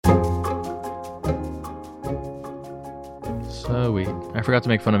I forgot to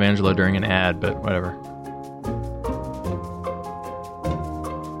make fun of Angelo during an ad, but whatever.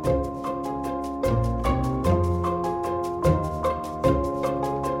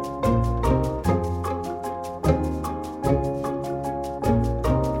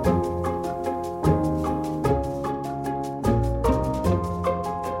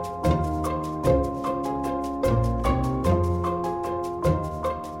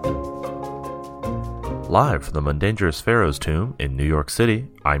 Live from the Mundangerous Pharaoh's tomb in New York City,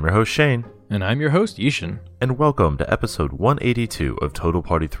 I'm your host Shane. And I'm your host, Yishin. And welcome to episode 182 of Total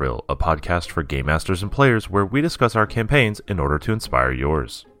Party Thrill, a podcast for game masters and players where we discuss our campaigns in order to inspire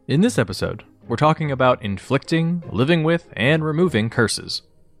yours. In this episode, we're talking about inflicting, living with, and removing curses.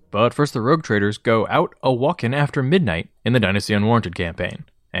 But first, the rogue traders go out a-walkin' after midnight in the Dynasty Unwarranted campaign.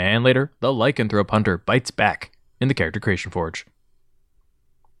 And later, the Lycanthrope hunter bites back in the Character Creation Forge.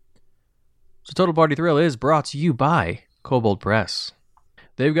 So Total Party Thrill is brought to you by Kobold Press.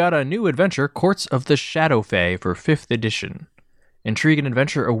 They've got a new adventure, Courts of the Shadow Fae, for 5th edition. Intrigue and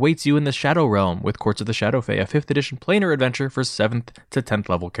adventure awaits you in the Shadow Realm with Courts of the Shadow Fae, a 5th edition planar adventure for 7th to 10th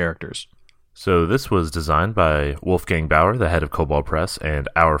level characters. So this was designed by Wolfgang Bauer, the head of Kobold Press, and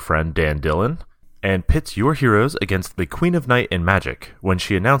our friend Dan Dillon, and pits your heroes against the Queen of Night and Magic when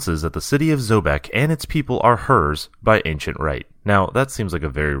she announces that the city of Zobek and its people are hers by ancient right. Now, that seems like a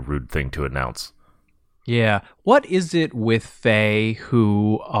very rude thing to announce. Yeah. What is it with Fae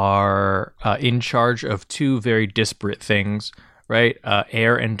who are in charge of two very disparate things, right?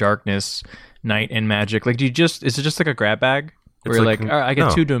 Air and darkness, night and magic. Like, is it just like a grab bag? Where you're like, all right, I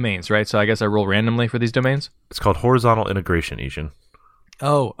get two domains, right? So I guess I roll randomly for these domains? It's called horizontal integration, Ishin.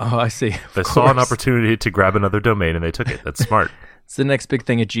 Oh, I see. They saw an opportunity to grab another domain and they took it. That's smart. It's the next big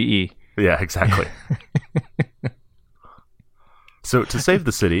thing at GE. Yeah, exactly. So to save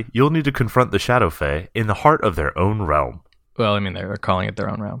the city, you'll need to confront the Shadow Fae in the heart of their own realm. Well, I mean, they're calling it their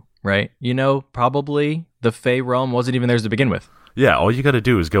own realm, right? You know, probably the Fae realm wasn't even theirs to begin with. Yeah, all you got to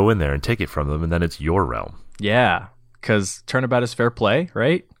do is go in there and take it from them, and then it's your realm. Yeah, because turnabout is fair play,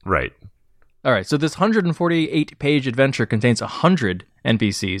 right? Right. All right, so this 148-page adventure contains 100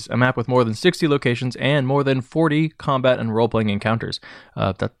 NPCs, a map with more than 60 locations, and more than 40 combat and role-playing encounters.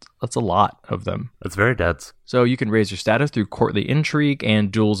 That's a lot of them. That's very dense. So you can raise your status through courtly intrigue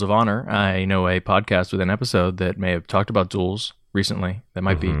and duels of honor. I know a podcast with an episode that may have talked about duels recently that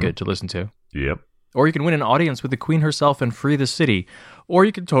might be good to listen to. Yep. Or you can win an audience with the queen herself and free the city. Or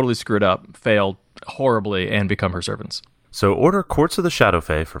you can totally screw it up, fail horribly, and become her servants. So order Courts of the Shadow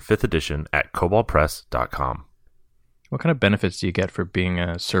Fae for 5th edition at koboldpress.com. What kind of benefits do you get for being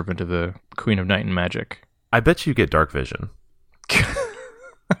a servant of the Queen of Night and Magic? I bet you get dark vision.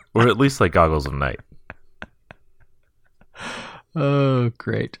 Or at least like goggles of night. Oh,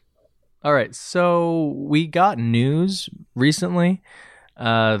 great. All right, so we got news recently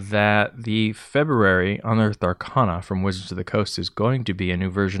that the February Unearthed Arcana from Wizards of the Coast is going to be a new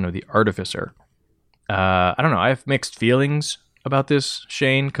version of the Artificer. I don't know. I have mixed feelings about this,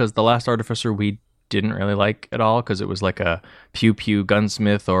 Shane, because the last Artificer we didn't really like at all because it was like a pew-pew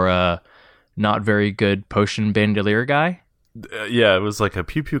gunsmith or a not very good potion bandolier guy. Yeah, it was like a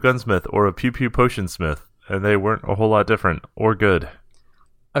pew-pew gunsmith or a pew-pew potionsmith, and they weren't a whole lot different or good.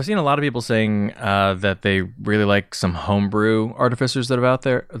 I've seen a lot of people saying that they really like some homebrew artificers that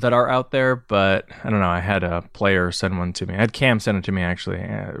are out there, but I don't know. I had a player send one to me. I had Cam send it to me actually,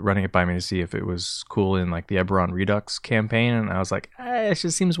 running it by me to see if it was cool in like the Eberron Redux campaign, and I was like, it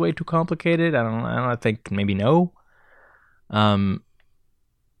just seems way too complicated. I don't know. I think maybe no.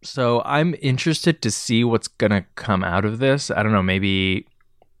 So I'm interested to see what's gonna come out of this. I don't know. Maybe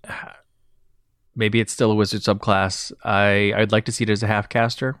it's still a wizard subclass. I'd like to see it as a half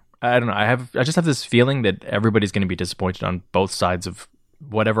caster. I don't know. I just have this feeling that everybody's going to be disappointed on both sides of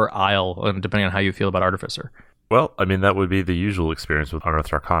whatever aisle, depending on how you feel about Artificer. Well, I mean, that would be the usual experience with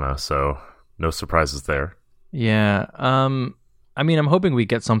Unearthed Arcana, so no surprises there. Yeah. I mean, I'm hoping we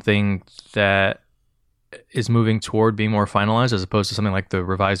get something that is moving toward being more finalized as opposed to something like the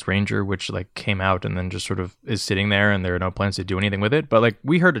revised Ranger, which like came out and then just sort of is sitting there and there are no plans to do anything with it. But like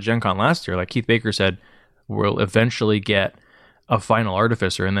we heard at Gen Con last year, like Keith Baker said, we'll eventually get a final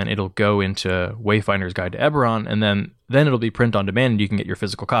Artificer and then it'll go into Wayfinder's Guide to Eberron and then it'll be print on demand and you can get your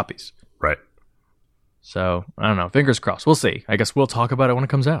physical copies. Right. So I don't know. Fingers crossed. We'll see. I guess we'll talk about it when it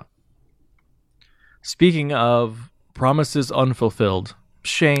comes out. Speaking of promises unfulfilled,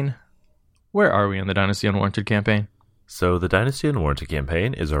 Shane, where are we in the Dynasty Unwarranted campaign? So the Dynasty Unwarranted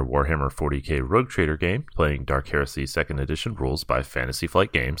campaign is our Warhammer 40k Rogue Trader game, playing Dark Heresy 2nd Edition rules by Fantasy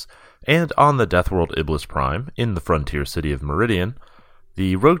Flight Games, and on the Deathworld Iblis Prime in the frontier city of Meridian.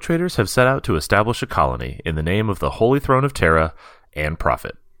 the rogue traders have set out to establish a colony in the name of the Holy Throne of Terra and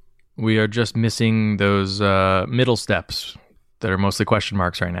profit. We are just missing those middle steps that are mostly question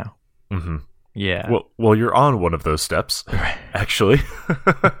marks right now. Mm-hmm. Yeah. Well, you're on one of those steps, actually,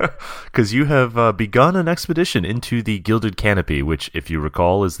 because you have begun an expedition into the Gilded Canopy, which, if you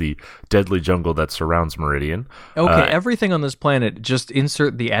recall, is the deadly jungle that surrounds Meridian. Okay, everything on this planet, just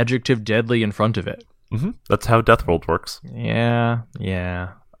insert the adjective deadly in front of it. Mm-hmm. That's how Deathworld works. Yeah.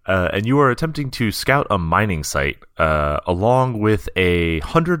 And you are attempting to scout a mining site along with a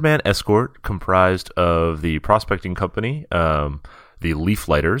 100-man escort comprised of the prospecting company, the Leaf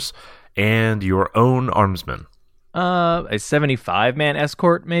Lighters, and your own armsman. A 75-man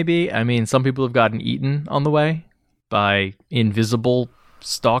escort, maybe? I mean, some people have gotten eaten on the way by invisible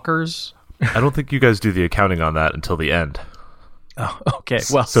stalkers. I don't think you guys do the accounting on that until the end. Oh, okay.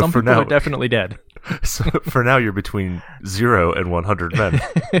 Well, So some for people now- are definitely dead. So for now, you're between 0 and 100 men.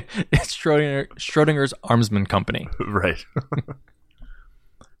 It's Schrodinger's Armsman Company. Right.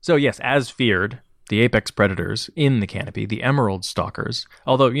 So yes, as feared, the apex predators in the canopy, the emerald stalkers,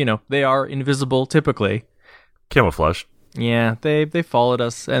 although, they are invisible typically. Camouflage. Yeah, they followed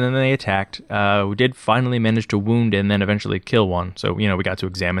us, and then they attacked. We did finally manage to wound and then eventually kill one. So, we got to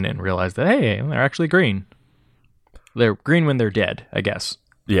examine it and realize that, hey, they're actually green. They're green when they're dead, I guess.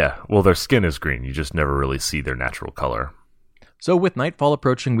 Yeah, well, their skin is green. You just never really see their natural color. So with nightfall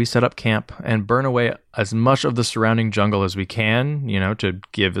approaching, we set up camp and burn away as much of the surrounding jungle as we can, to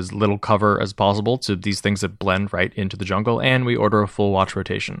give as little cover as possible to these things that blend right into the jungle, and we order a full watch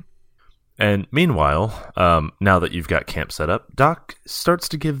rotation. And meanwhile, now that you've got camp set up, Doc starts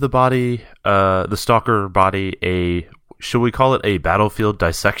to give the stalker body shall we call it a battlefield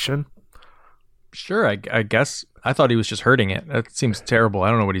dissection? Sure, I guess. I thought he was just hurting it. That seems terrible. I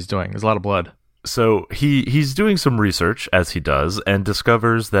don't know what he's doing. There's a lot of blood. So he's doing some research, as he does, and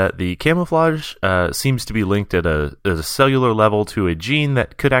discovers that the camouflage seems to be linked at a cellular level to a gene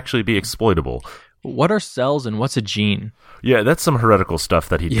that could actually be exploitable. What are cells and what's a gene? Yeah, that's some heretical stuff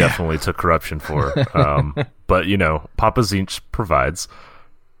that he definitely took corruption for. But, Papa Zinch provides.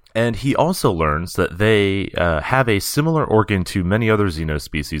 And he also learns that they have a similar organ to many other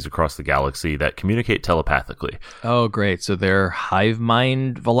xenospecies across the galaxy that communicate telepathically. Oh, great. So they're hive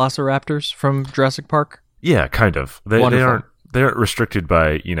mind velociraptors from Jurassic Park? Yeah, kind of. They aren't restricted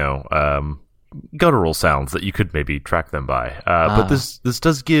by, guttural sounds that you could maybe track them by. But this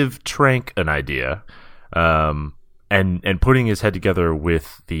does give Trank an idea. And putting his head together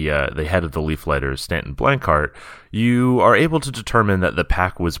with the head of the Leaf Lighters, Stanton Blancart, you are able to determine that the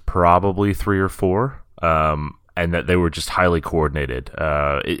pack was probably 3 or 4, and that they were just highly coordinated.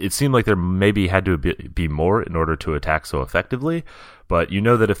 It seemed like there maybe had to be more in order to attack so effectively, but you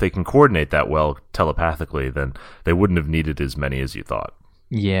know that if they can coordinate that well telepathically, then they wouldn't have needed as many as you thought.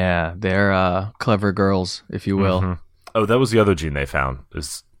 Yeah, they're clever girls, if you will. Mm-hmm. Oh, that was the other gene they found,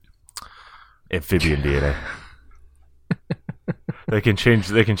 is amphibian DNA. They can change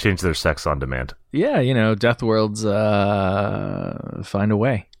their sex on demand. Yeah, Deathworld's find a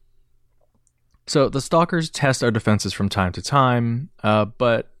way. So the stalkers test our defenses from time to time,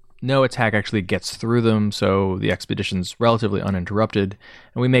 but no attack actually gets through them, so the expedition's relatively uninterrupted,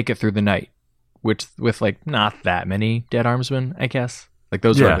 and we make it through the night, with like not that many dead armsmen, I guess. Like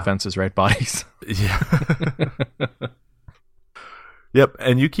those are our defenses, right? Bodies. Yeah. Yep,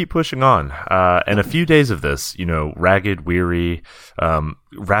 and you keep pushing on. And a few days of this, ragged, weary,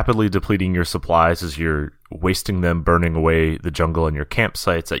 rapidly depleting your supplies as you're wasting them, burning away the jungle and your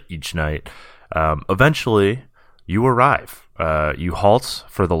campsites at each night. Eventually, you arrive. You halt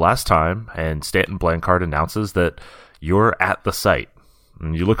for the last time, and Stanton Blancart announces that you're at the site.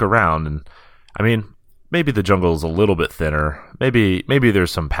 And you look around, and, I mean, maybe the jungle is a little bit thinner. Maybe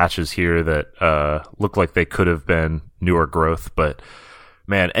there's some patches here that look like they could have been newer growth, but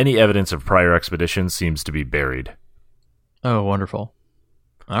man, any evidence of prior expeditions seems to be buried. Oh, wonderful.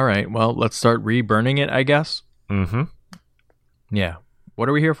 All right, well, let's start re-burning it, I guess. Mm-hmm. Yeah. What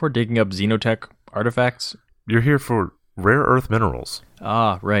are we here for? Digging up xenotech artifacts? You're here for rare earth minerals.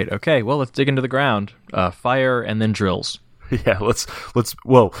 Ah, right. Okay, well, let's dig into the ground. Fire and then drills. Yeah, let's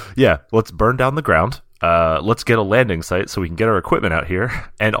burn down the ground. Let's get a landing site so we can get our equipment out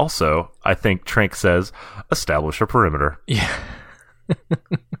here. And also, I think Trank says, establish a perimeter. Yeah.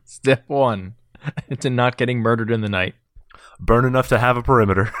 Step 1, to not getting murdered in the night. Burn enough to have a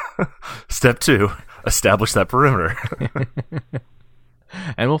perimeter. Step 2, establish that perimeter.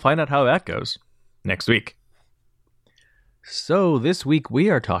 And we'll find out how that goes next week. So this week we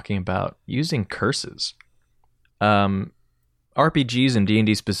are talking about using curses. RPGs and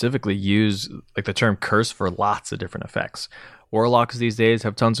D&D specifically use like the term curse for lots of different effects. Warlocks these days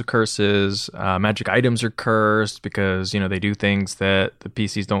have tons of curses. Magic items are cursed because, they do things that the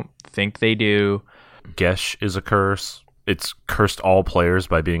PCs don't think they do. Gesh is a curse. It's cursed all players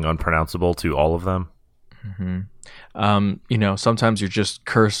by being unpronounceable to all of them. Mm-hmm. Sometimes you're just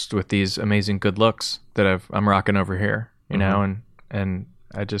cursed with these amazing good looks that I'm rocking over here, and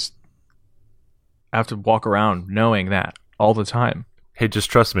I just have to walk around knowing that all the time. Hey, just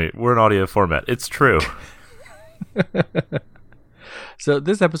trust me. We're in audio format. It's true. So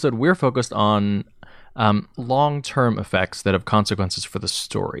this episode, we're focused on long-term effects that have consequences for the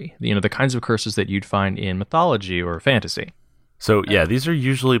story. The kinds of curses that you'd find in mythology or fantasy. So, yeah, these are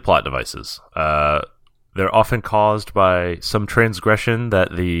usually plot devices. They're often caused by some transgression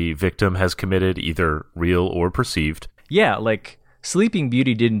that the victim has committed, either real or perceived. Yeah, like Sleeping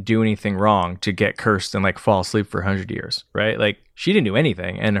Beauty didn't do anything wrong to get cursed and fall asleep for 100 years, right? Like, she didn't do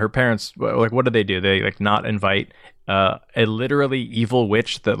anything, and her parents, what did they do? They not invite a literally evil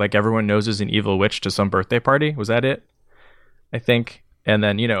witch that everyone knows is an evil witch to some birthday party. Was that it? I think. And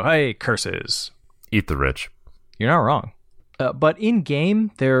then hey, curses. Eat the rich. You're not wrong. But in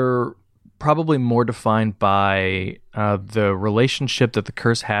game, they're probably more defined by the relationship that the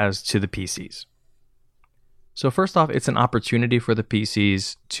curse has to the PCs. So first off, it's an opportunity for the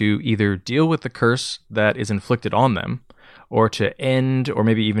PCs to either deal with the curse that is inflicted on them, or to end, or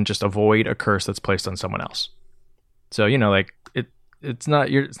maybe even just avoid a curse that's placed on someone else. So it's not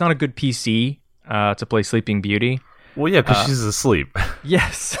a good PC to play Sleeping Beauty. Well, yeah, because she's asleep.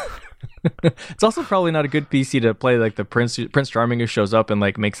 Yes. It's also probably not a good PC to play the Prince Charming who shows up and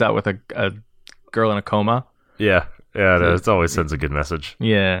makes out with a girl in a coma. Yeah, it always sends a good message.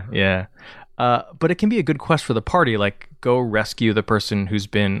 Yeah. But it can be a good quest for the party, go rescue the person who's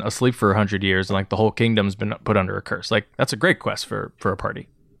been asleep for 100 years and the whole kingdom's been put under a curse. That's a great quest for a party.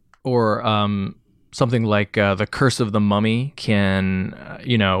 Or something like the Curse of the Mummy can,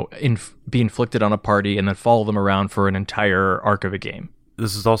 be inflicted on a party and then follow them around for an entire arc of a game.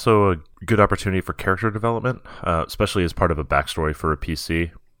 This is also a good opportunity for character development, especially as part of a backstory for a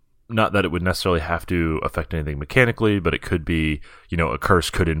PC. Not that it would necessarily have to affect anything mechanically, but it could be, a curse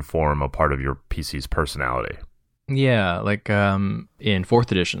could inform a part of your PC's personality. Yeah, in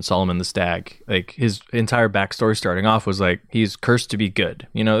 4th edition, Solomon the Stag, his entire backstory starting off was he's cursed to be good.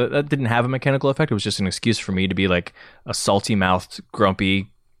 That didn't have a mechanical effect. It was just an excuse for me to be a salty-mouthed,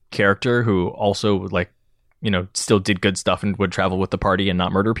 grumpy character who also would still did good stuff and would travel with the party and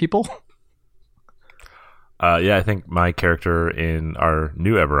not murder people. Yeah, I think my character in our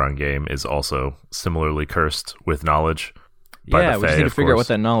new Eberron game is also similarly cursed with knowledge. Yeah, we just need to figure out what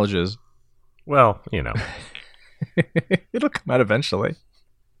that knowledge is. Well, It'll come out eventually.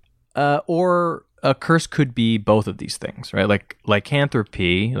 Or a curse could be both of these things, right?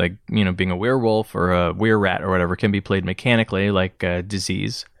 Lycanthropy, being a werewolf or a were-rat or whatever, can be played mechanically like a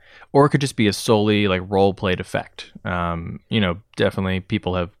disease. Or it could just be a solely role-played effect. Definitely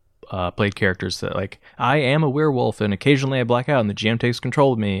people have played characters that I am a werewolf and occasionally I black out and the GM takes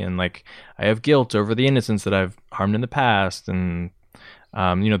control of me and I have guilt over the innocents that I've harmed in the past, and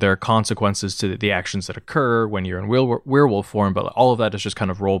there are consequences to the actions that occur when you're in werewolf form, but all of that is just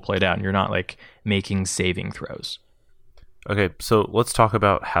kind of role played out and you're not making saving throws. Okay, so let's talk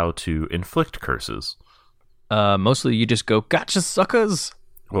about how to inflict curses. Mostly you just go, gotcha suckers.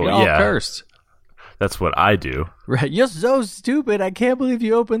 Well, you're all yeah. Cursed. That's what I do. Right. You're so stupid. I can't believe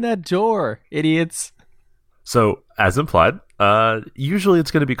you opened that door, idiots. So, as implied, usually it's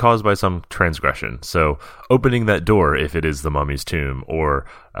going to be caused by some transgression. So, opening that door if it is the mummy's tomb, or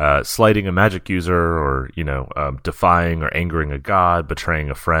slighting a magic user, or, defying or angering a god, betraying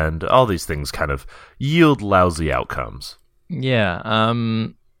a friend. All these things kind of yield lousy outcomes. Yeah.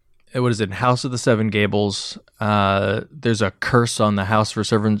 What is it? House of the Seven Gables. There's a curse on the house for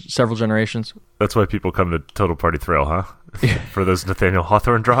several generations. That's why people come to Total Party Thrill, huh? For those Nathaniel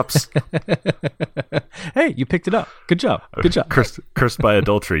Hawthorne drops. Hey, you picked it up. Good job. Good job. Cursed by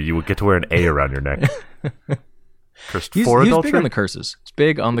adultery. You would get to wear an A around your neck. Cursed for adultery? He's big on the curses. He's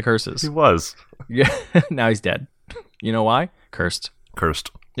big on the curses. He was. Yeah. Now he's dead. You know why? Cursed.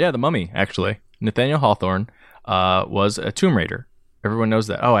 Yeah, the mummy, actually. Nathaniel Hawthorne was a tomb raider. Everyone knows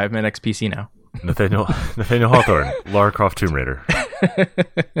that. Oh, I have my next PC now. Nathaniel Hawthorne, Lara Croft Tomb Raider.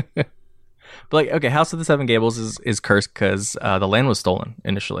 But okay, House of the Seven Gables is cursed because the land was stolen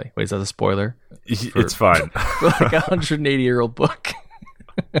initially. Wait, is that a spoiler? It's fine. For a 180-year-old book.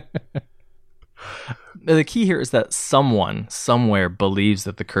 The key here is that someone somewhere believes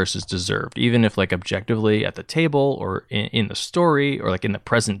that the curse is deserved, even if objectively at the table or in the story or in the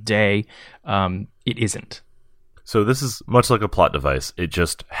present day, it isn't. So this is much like a plot device. It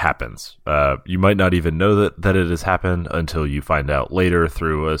just happens. You might not even know that it has happened until you find out later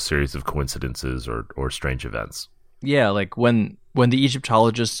through a series of coincidences or strange events. Yeah, like when the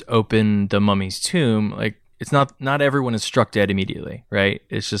Egyptologists open the mummy's tomb, like it's not everyone is struck dead immediately, right?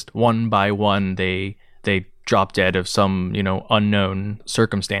 It's just one by one they drop dead of some, unknown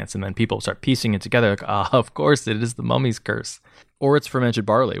circumstance, and then people start piecing it together like, of course it is the mummy's curse. Or it's fermented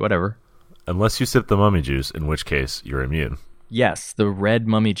barley, whatever. Unless you sip the mummy juice, in which case you're immune. Yes, the red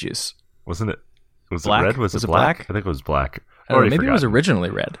mummy juice. Wasn't it? Was black? it red? Was it black? I think it was black. Maybe it was originally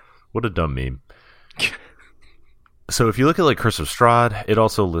red. What a dumb meme. So if you look at like Curse of Strahd, it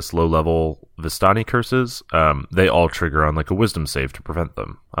also lists low-level Vistani curses. They all trigger on like a wisdom save to prevent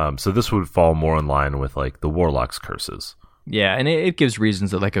them. So this would fall more in line with like the Warlock's curses. Yeah, and it gives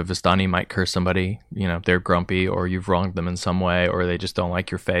reasons that like a Vistani might curse somebody. They're grumpy, or you've wronged them in some way, or they just don't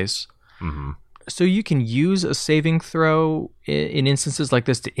like your face. Mm-hmm. So you can use a saving throw in instances like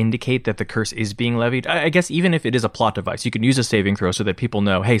this to indicate that the curse is being levied. I guess even if it is a plot device, you can use a saving throw so that people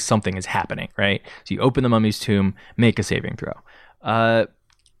know, hey, something is happening, right? So you open the mummy's tomb, make a saving throw.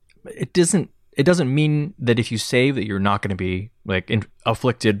 It doesn't mean that if you save that you're not going to be like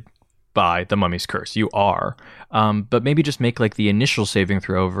afflicted by the mummy's curse. You are. But maybe just make like the initial saving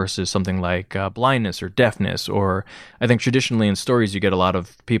throw versus something like blindness or deafness, or I think traditionally in stories you get a lot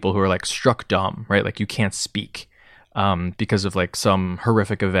of people who are like struck dumb, right? Like you can't speak because of like some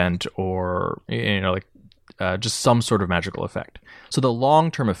horrific event or, just some sort of magical effect. So the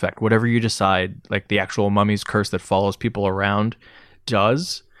long-term effect, whatever you decide, like the actual mummy's curse that follows people around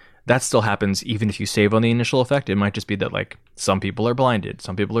does, that still happens even if you save on the initial effect. It might just be that like some people are blinded,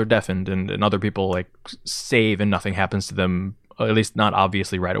 some people are deafened, and other people like save and nothing happens to them, at least not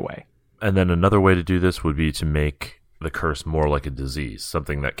obviously right away. And then another way to do this would be to make the curse more like a disease,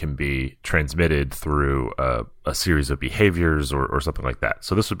 something that can be transmitted through a series of behaviors or something like that.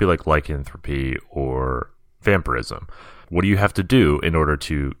 So this would be like lycanthropy or vampirism. What do you have to do in order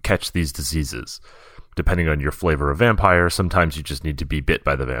to catch these diseases? Depending on your flavor of vampire, sometimes you just need to be bit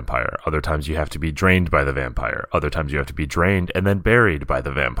by the vampire. Other times you have to be drained by the vampire. Other times you have to be drained and then buried by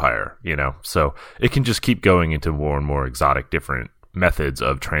the vampire, So it can just keep going into more and more exotic different methods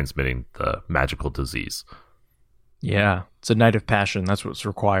of transmitting the magical disease. Yeah, it's a night of passion. That's what's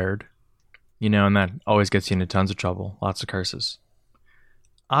required. And that always gets you into tons of trouble. Lots of curses.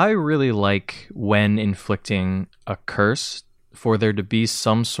 I really like when inflicting a curse for there to be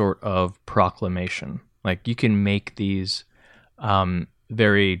some sort of proclamation. Like you can make these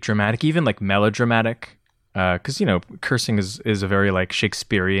very dramatic, even like melodramatic, because cursing is a very like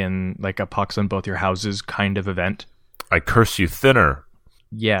Shakespearean, like a pox on both your houses kind of event. I curse you thinner.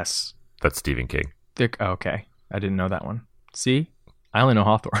 Yes, that's Stephen King. Okay, I didn't know that one. See, I only know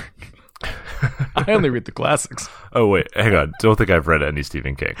Hawthorne. I only read the classics. Oh, wait, hang on. Don't think I've read any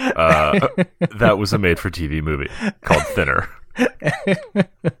Stephen King. That was a made-for-TV movie called Thinner.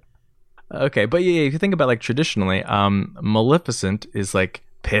 Okay, but yeah, if you think about like traditionally, Maleficent is like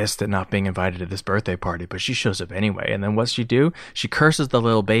pissed at not being invited to this birthday party, but she shows up anyway. And then what's she do? She curses the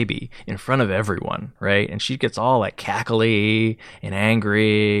little baby in front of everyone, right? And she gets all like cackly and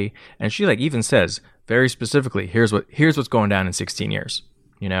angry, and she like even says very specifically, here's what's going down in 16 years.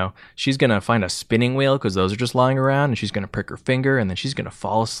 She's going to find a spinning wheel because those are just lying around, and she's going to prick her finger, and then she's going to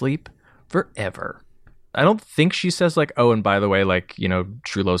fall asleep forever. I don't think she says like, oh, and by the way, like,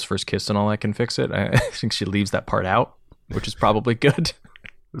 Trulo's first kiss and all that can fix it. I think she leaves that part out, which is probably good.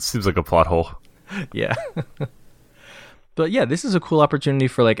 It seems like a plot hole. Yeah. But yeah, this is a cool opportunity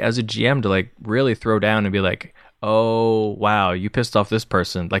for like, as a GM to like really throw down and be like, oh, wow, you pissed off this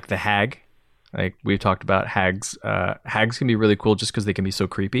person. Like the hag. Like we've talked about hags. Hags can be really cool just because they can be so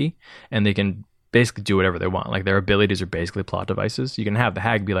creepy and they can basically do whatever they want. Like their abilities are basically plot devices. You can have the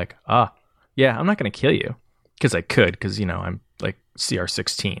hag be like, yeah, I'm not going to kill you because I could because, I'm like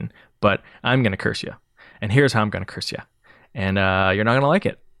CR16, but I'm going to curse you. And here's how I'm going to curse you. And you're not going to like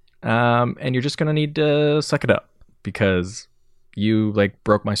it. And you're just going to need to suck it up because you like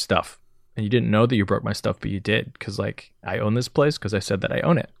broke my stuff. And you didn't know that you broke my stuff, but you did because like I own this place because I said that I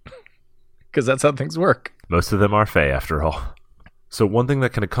own it. Because that's how things work. Most of them are fae, after all. So one thing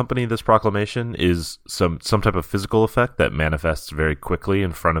that can accompany this proclamation is some type of physical effect that manifests very quickly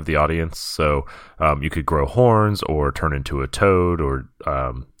in front of the audience. So you could grow horns or turn into a toad or,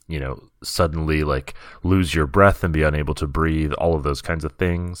 suddenly like lose your breath and be unable to breathe, all of those kinds of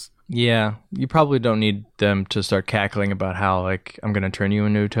things. Yeah, you probably don't need them to start cackling about how like I'm going to turn you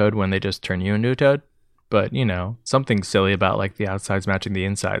into a toad when they just turn you into a toad. But, something silly about like the outsides matching the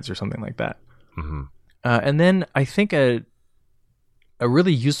insides or something like that. Mm-hmm. And then I think a a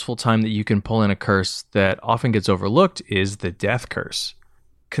really useful time that you can pull in a curse that often gets overlooked is the death curse.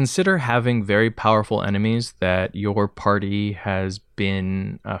 Consider having very powerful enemies that your party has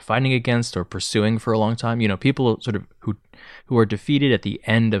been fighting against or pursuing for a long time. People sort of who are defeated at the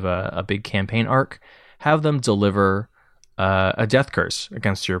end of a big campaign arc. Have them deliver a death curse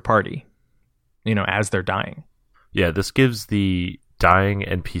against your party, as they're dying. Yeah, this gives the dying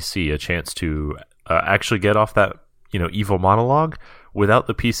NPC a chance to actually get off that, evil monologue without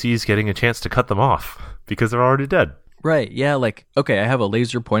the PCs getting a chance to cut them off because they're already dead. Right, yeah, okay, I have a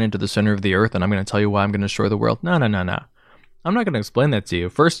laser pointed to the center of the earth and I'm going to tell you why I'm going to destroy the world. No. I'm not going to explain that to you.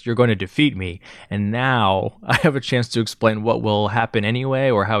 First, you're going to defeat me, and now I have a chance to explain what will happen anyway,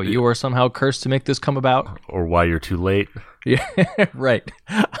 or how you are somehow cursed to make this come about. Or why you're too late. Yeah, right.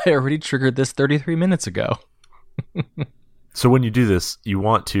 I already triggered this 33 minutes ago. So when you do this, you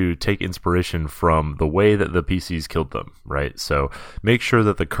want to take inspiration from the way that the PCs killed them, right? So make sure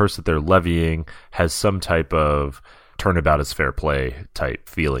that the curse that they're levying has some type of turnabout is fair play type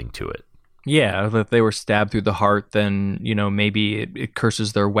feeling to it. Yeah, if they were stabbed through the heart, then, maybe it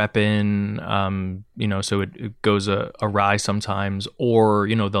curses their weapon, so it goes awry sometimes. Or,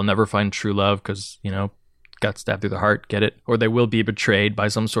 they'll never find true love because, got stabbed through the heart, get it? Or they will be betrayed by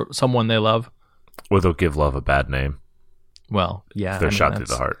someone they love. Or they'll give love a bad name. Well, yeah. If they're shot through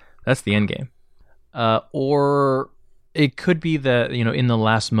the heart. That's the end game. Or it could be that, in the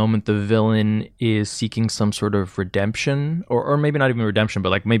last moment, the villain is seeking some sort of redemption, or maybe not even redemption,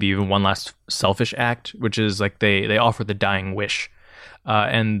 but maybe even one last selfish act, which is they offer the dying wish.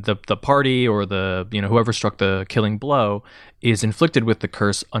 And the party or the, whoever struck the killing blow is inflicted with the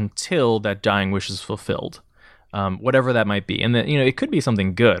curse until that dying wish is fulfilled. Whatever that might be. And then, it could be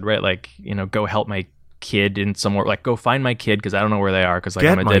something good, right? Go help my kid in somewhere, go find my kid because I don't know where they are because I'm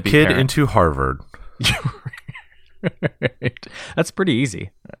a deadbeat Get my kid parent. into Harvard. Right. That's pretty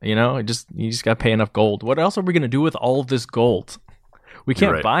easy. You just got to pay enough gold. What else are we going to do with all of this gold? We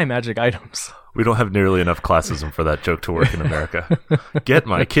can't buy magic items. We don't have nearly enough classism for that joke to work in America. Get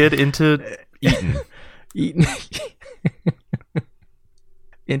my kid into Eton.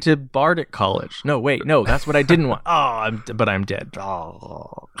 Into Bardic College. No, wait, no, that's what I didn't want. But I'm dead.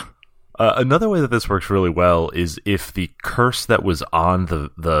 Oh. Another way that this works really well is if the curse that was on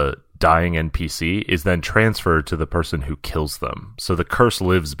the dying NPC is then transferred to the person who kills them. So the curse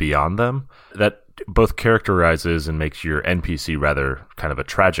lives beyond them. That both characterizes and makes your NPC rather kind of a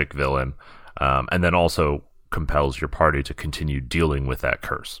tragic villain, and then also compels your party to continue dealing with that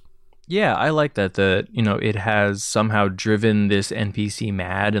curse. Yeah, I like that. It has somehow driven this NPC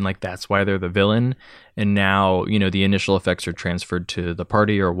mad, and that's why they're the villain. And now, the initial effects are transferred to the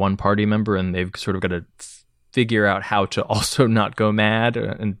party or one party member, and they've sort of got to figure out how to also not go mad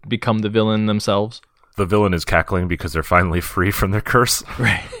and become the villain themselves. The villain is cackling because they're finally free from their curse.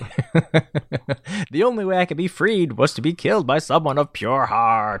 Right. The only way I could be freed was to be killed by someone of pure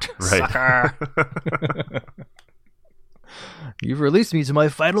heart. Right. Sucker. You've released me to my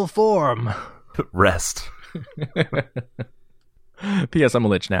final form. Rest. P.S. I'm a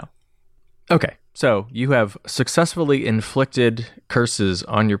lich now. Okay, so you have successfully inflicted curses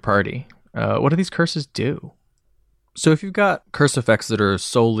on your party. What do these curses do? So if you've got curse effects that are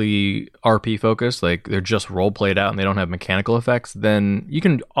solely RP focused, they're just role played out and they don't have mechanical effects, then you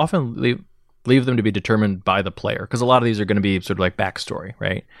can often leave them to be determined by the player, because a lot of these are going to be sort of backstory,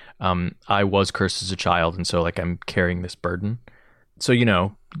 right? I was cursed as a child, and so I'm carrying this burden. So,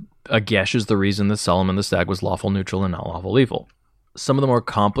 a gesh is the reason that Solomon the Stag was lawful neutral and not lawful evil. Some of the more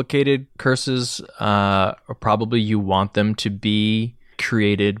complicated curses are probably you want them to be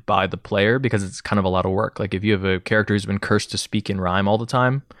created by the player because it's kind of a lot of work. If you have a character who's been cursed to speak in rhyme all the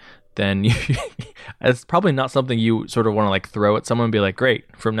time, then it's probably not something you sort of want to throw at someone and be great,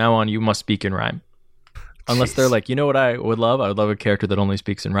 from now on you must speak in rhyme. Unless they're you know what I would love? I would love a character that only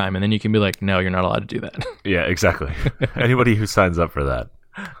speaks in rhyme. And then you can be no, you're not allowed to do that. Yeah, exactly. Anybody who signs up for that,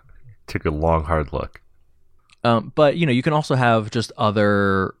 take a long, hard look. But, you can also have just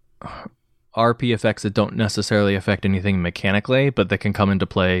other RP effects that don't necessarily affect anything mechanically, but that can come into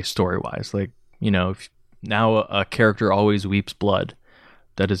play story-wise. If now a character always weeps blood.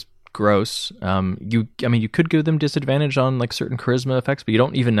 That is gross. You could give them disadvantage on certain charisma effects, but you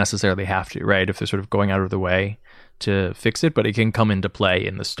don't even necessarily have to, right? If they're sort of going out of the way to fix it, but it can come into play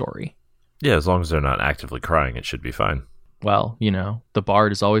in the story. Yeah, as long as they're not actively crying, it should be fine. Well, the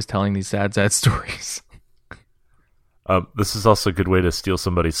bard is always telling these sad, sad stories. This is also a good way to steal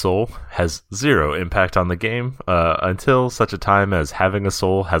somebody's soul. Has zero impact on the game until such a time as having a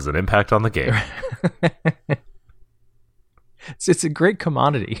soul has an impact on the game. It's a great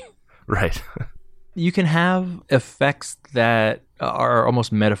commodity. Right. You can have effects that are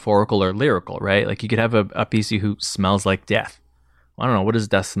almost metaphorical or lyrical, right? Like you could have a PC who smells like death. I don't know, what does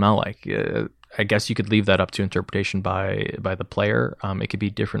death smell like? I guess you could leave that up to interpretation by the player. It could be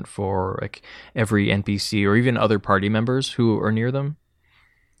different for like every NPC or even other party members who are near them.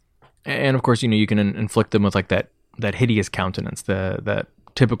 And of course, you can inflict them with like that hideous countenance, that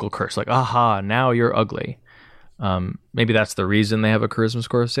typical curse, like "Aha! Now you're ugly." Maybe that's the reason they have a charisma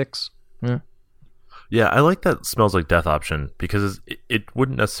score of 6. Yeah. Yeah, I like that smells like death option because it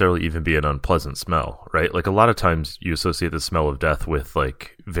wouldn't necessarily even be an unpleasant smell, right? Like a lot of times you associate the smell of death with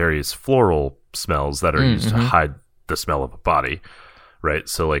like various floral smells that are used to hide the smell of a body, right?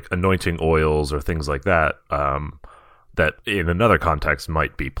 So like anointing oils or things like that, that in another context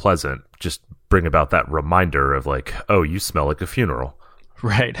might be pleasant, just bring about that reminder of like, oh, you smell like a funeral.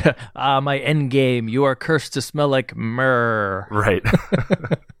 Right. My end game, you are cursed to smell like myrrh. Right.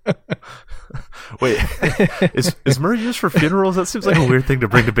 Wait, is myrrh used for funerals? That seems like a weird thing to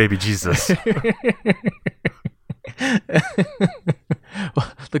bring to baby Jesus.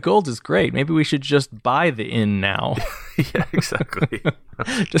 Well, the gold is great. Maybe we should just buy the inn now. Yeah, exactly.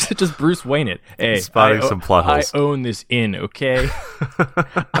 just Bruce Wayne it. Hey, spotting some plot holes. I own this inn, okay?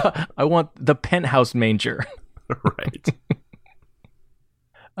 I want the penthouse manger. Right.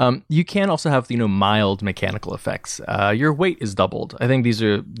 You can also have mild mechanical effects. Your weight is doubled. I think these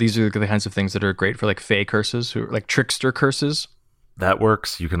are the kinds of things that are great for like fey curses, who like trickster curses. That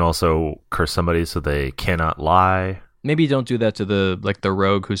works. You can also curse somebody so they cannot lie. Maybe don't do that to the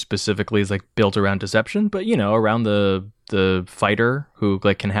rogue who specifically is like built around deception, but around the fighter who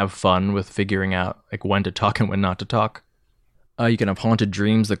like can have fun with figuring out like when to talk and when not to talk. You can have haunted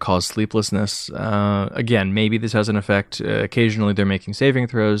dreams that cause sleeplessness. Again, maybe this has an effect. Occasionally, they're making saving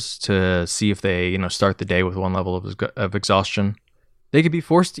throws to see if they, start the day with one level of exhaustion. They could be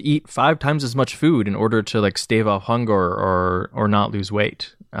forced to eat 5 times as much food in order to like stave off hunger or not lose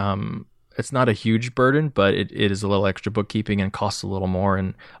weight. It's not a huge burden, but it is a little extra bookkeeping and costs a little more.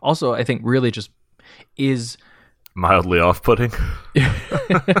 And also, I think really just is mildly off-putting.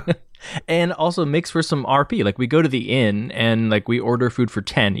 And also makes for some RP. Like we go to the inn and like we order food for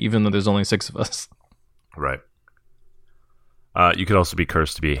 10, even though there's only 6 of us. Right. You could also be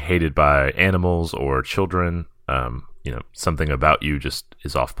cursed to be hated by animals or children. Something about you just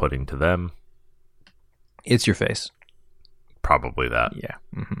is off-putting to them. It's your face. Probably that. Yeah.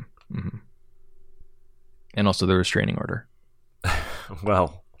 Mm-hmm. Mm-hmm. And also the restraining order.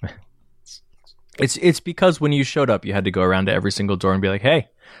 Well, it's because when you showed up, you had to go around to every single door and be like, hey,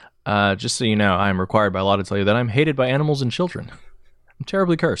 just so you know, I am required by law to tell you that I'm hated by animals and children. I'm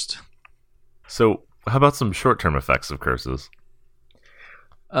terribly cursed. So how about some short-term effects of curses?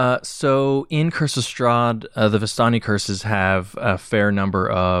 So in Curse of Strahd, the Vistani curses have a fair number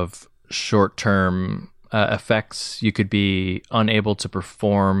of short-term effects. You could be unable to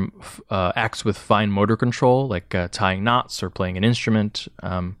perform acts with fine motor control, like tying knots or playing an instrument.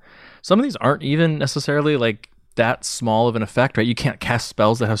 Some of these aren't even necessarily like that small of an effect, right? You can't cast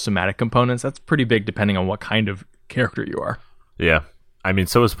spells that have somatic components. That's pretty big depending on what kind of character you are. Yeah. I mean,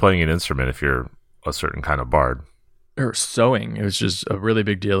 so is playing an instrument if you're a certain kind of bard. Or sewing. It was just a really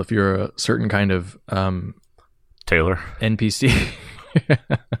big deal if you're a certain kind of tailor NPC.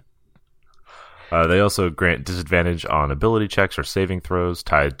 They also grant disadvantage on ability checks or saving throws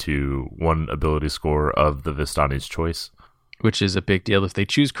tied to one ability score of the Vistani's choice. Which is a big deal if they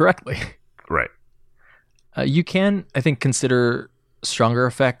choose correctly. Right. You can, I think, consider stronger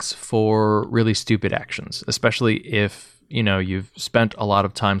effects for really stupid actions, especially if, you've spent a lot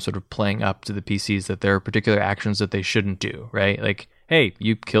of time sort of playing up to the PCs that there are particular actions that they shouldn't do, right? Like, hey,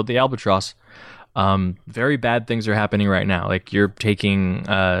 you killed the albatross. Very bad things are happening right now. Like you're taking,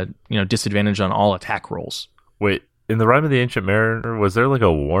 disadvantage on all attack rolls. Wait, in the Rime of the Ancient Mariner, was there like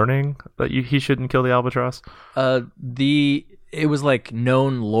a warning that he shouldn't kill the albatross? It was like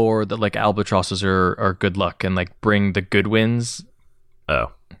known lore that like albatrosses are good luck and like bring the good winds.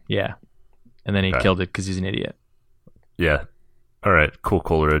 Oh. Yeah. And then he killed it because he's an idiot. Yeah. All right. Cool,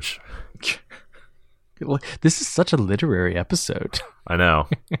 Coleridge. This is such a literary episode. I know.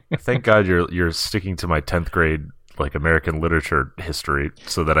 Thank God you're sticking to my 10th grade like American literature history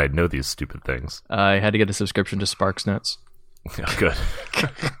so that I know these stupid things. I had to get a subscription to Sparks Notes. Yeah, good.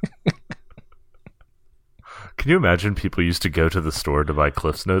 Can you imagine people used to go to the store to buy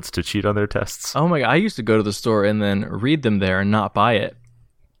Cliff's Notes to cheat on their tests? Oh my God, I used to go to the store and then read them there and not buy it.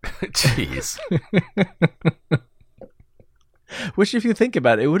 Jeez. Which, if you think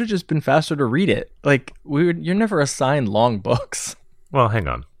about it, it would have just been faster to read it. Like, you're never assigned long books. Well, hang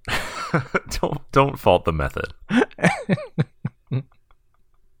on. Don't fault the method.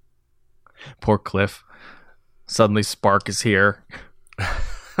 Poor Cliff. Suddenly Spark is here.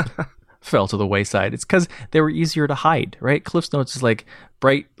 Fell to the wayside. It's because they were easier to hide, right? Cliff's Notes is like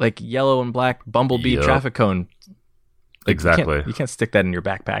bright, like yellow and black bumblebee traffic cone. Like, exactly. You can't stick that in your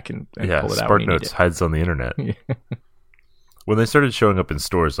backpack and pull it out. Spark Notes hides on the internet. When they started showing up in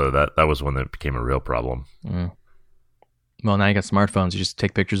stores, though, that was when it became a real problem. Mm. Well, now you got smartphones. You just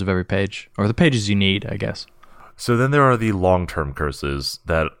take pictures of every page, or the pages you need, I guess. So then there are the long-term curses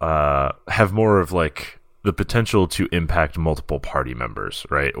that have more of like the potential to impact multiple party members,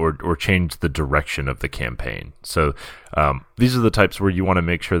 right? Or change the direction of the campaign. So these are the types where you want to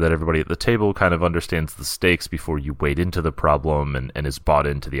make sure that everybody at the table kind of understands the stakes before you wade into the problem and is bought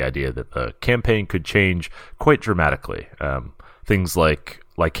into the idea that the campaign could change quite dramatically. Things like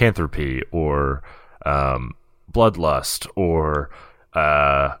lycanthropy or bloodlust or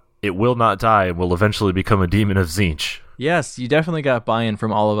it will not die and will eventually become a demon of Tzeentch. Yes, you definitely got buy-in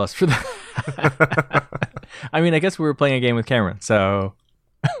from all of us for that. I mean, I guess we were playing a game with Cameron, so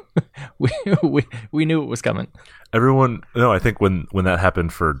we knew it was coming. I think when that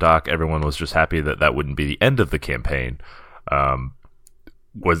happened for Doc, everyone was just happy that wouldn't be the end of the campaign.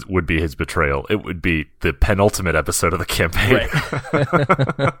 Would be his betrayal. It would be the penultimate episode of the campaign.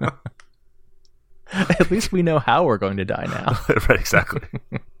 Right. At least we know how we're going to die now. Right, exactly.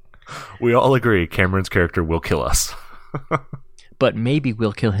 We all agree Cameron's character will kill us. But maybe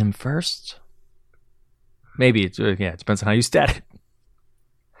we'll kill him first. Maybe it depends on how you stat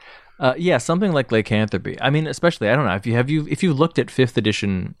it. Something like lycanthropy. I mean, especially I don't know if you looked at 5th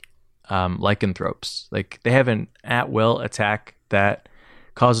edition lycanthropes, like they have an at-will attack that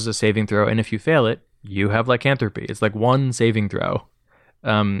causes a saving throw, and if you fail it, you have lycanthropy. It's like one saving throw.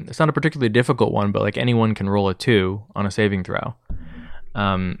 It's not a particularly difficult one, but like anyone can roll a 2 on a saving throw,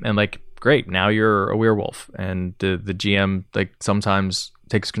 and like. Great, now you're a werewolf, and the GM like sometimes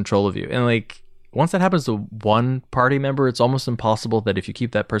takes control of you. And like once that happens to one party member, it's almost impossible that if you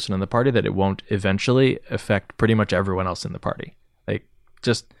keep that person in the party that it won't eventually affect pretty much everyone else in the party. Like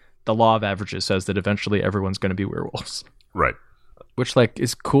just the law of averages says that eventually everyone's going to be werewolves. Right. Which like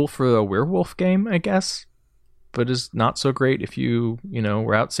is cool for a werewolf game, I guess, but is not so great if you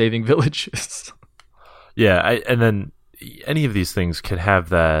were out saving villages. Yeah, and then any of these things can have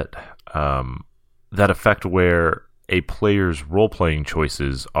that effect where a player's role-playing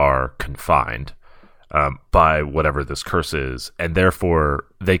choices are confined by whatever this curse is, and therefore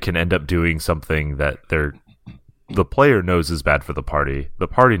they can end up doing something that the player knows is bad for the party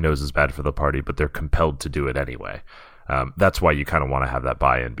knows is bad for the party, but they're compelled to do it anyway. That's why you kind of want to have that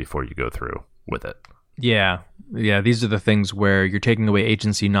buy-in before you go through with it. Yeah, these are the things where you're taking away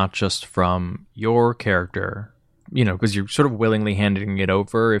agency not just from your character, because you're sort of willingly handing it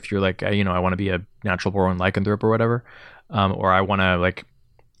over if you're like, I want to be a natural born lycanthrope or whatever, or I want to like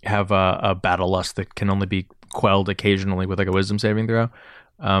have a battle lust that can only be quelled occasionally with like a wisdom saving throw.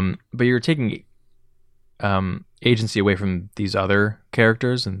 But you're taking agency away from these other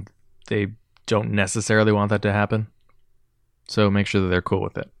characters, and they don't necessarily want that to happen. So make sure that they're cool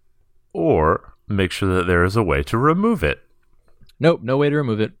with it. Or make sure that there is a way to remove it. Nope, no way to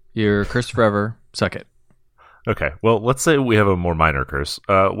remove it. You're cursed forever. Suck it. Okay, well, let's say we have a more minor curse.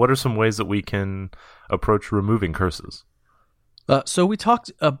 What are some ways that we can approach removing curses? So we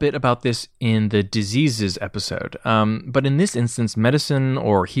talked a bit about this in the diseases episode, but in this instance, medicine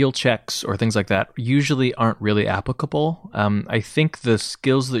or heal checks or things like that usually aren't really applicable. I think the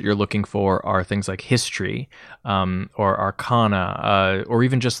skills that you're looking for are things like history or arcana, or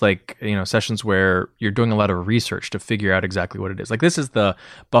even just like sessions where you're doing a lot of research to figure out exactly what it is. Like this is the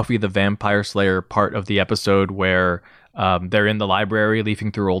Buffy the Vampire Slayer part of the episode where they're in the library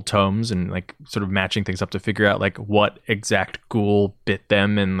leafing through old tomes and like sort of matching things up to figure out like what exact ghoul bit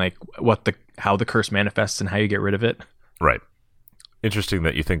them and like how the curse manifests and how you get rid of it. Right. Interesting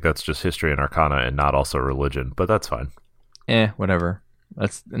that you think that's just history and arcana and not also religion, but that's fine. Whatever.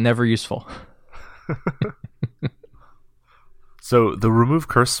 That's never useful. So the remove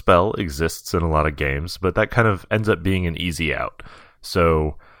curse spell exists in a lot of games, but that kind of ends up being an easy out.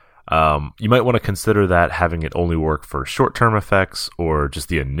 So you might want to consider that having it only work for short-term effects or just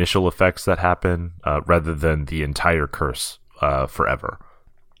the initial effects that happen rather than the entire curse forever.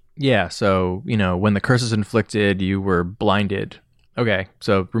 Yeah, so, when the curse is inflicted, you were blinded. Okay,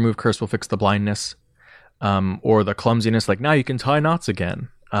 so remove curse will fix the blindness or the clumsiness, like now you can tie knots again.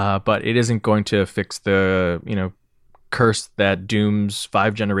 But it isn't going to fix the, curse that dooms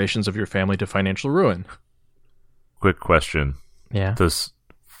 5 generations of your family to financial ruin. Quick question. Yeah. Does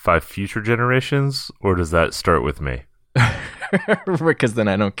 5 future generations, or does that start with me? Because then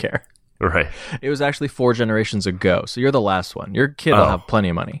I don't care. Right. It was actually 4 generations ago, so you're the last one. Your kid will have plenty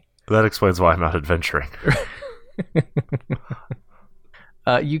of money. That explains why I'm not adventuring.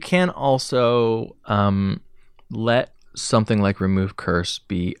 You can also let something like remove curse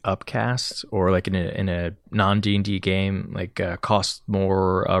be upcast, or like in a non D&D game, like cost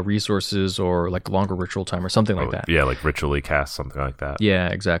more resources or like longer ritual time or something like that. Yeah, like ritually cast, something like that. Yeah,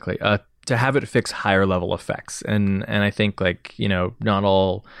 exactly. To have it fix higher level effects, and I think like not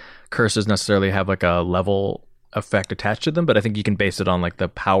all curses necessarily have like a level effect attached to them, but I think you can base it on like the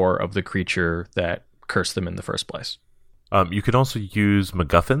power of the creature that cursed them in the first place. You can also use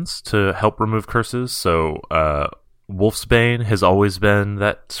MacGuffins to help remove curses. So Wolfsbane has always been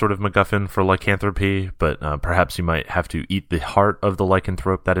that sort of MacGuffin for lycanthropy, but perhaps you might have to eat the heart of the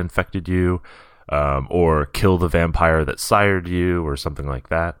lycanthrope that infected you, or kill the vampire that sired you, or something like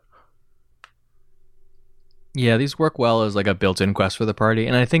that. Yeah, these work well as like a built-in quest for the party,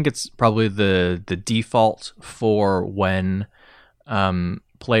 and I think it's probably the default for when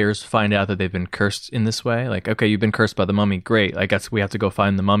players find out that they've been cursed in this way. Like, okay, you've been cursed by the mummy, great. I guess we have to go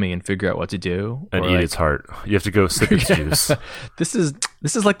find the mummy and figure out what to do. And eat its heart. You have to go sip its juice. This is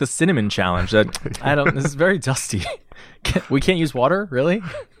like the cinnamon challenge. That This is very dusty. We can't use water, really?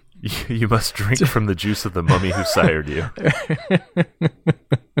 You must drink from the juice of the mummy who sired you.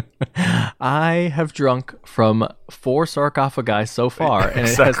 I have drunk from 4 sarcophagi so far, and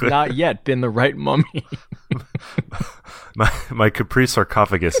It has not yet been the right mummy. My Capri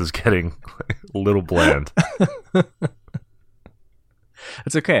sarcophagus is getting a little bland.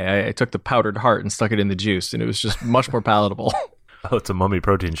 It's okay. I took the powdered heart and stuck it in the juice, and it was just much more palatable. Oh, it's a mummy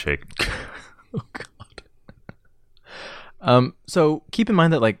protein shake. Oh, God. So keep in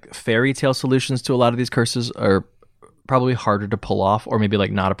mind that like fairy tale solutions to a lot of these curses are probably harder to pull off, or maybe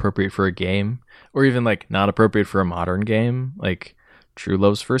like not appropriate for a game, or even like not appropriate for a modern game, like True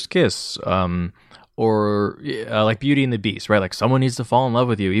Love's First Kiss, or like Beauty and the Beast, right? Like someone needs to fall in love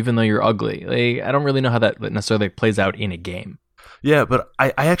with you even though you're ugly. Like, I don't really know how that necessarily plays out in a game. Yeah, but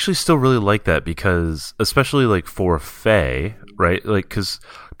I actually still really like that, because especially like for Fae, right? Like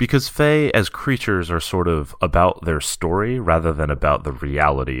because Fae as creatures are sort of about their story rather than about the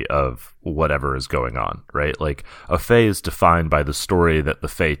reality of whatever is going on, right? Like a Fae is defined by the story that the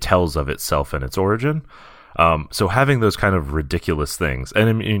Fae tells of itself and its origin. So having those kind of ridiculous things, and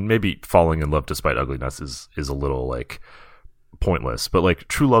I mean, maybe falling in love despite ugliness is a little like pointless, but like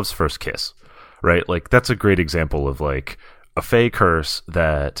True Love's First Kiss, right? Like that's a great example of like a Fae curse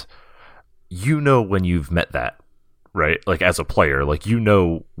that when you've met that, right? Like as a player, like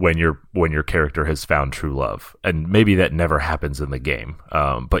when your character has found true love, and maybe that never happens in the game,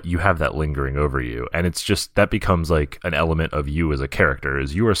 but you have that lingering over you, and it's just that becomes like an element of you as a character,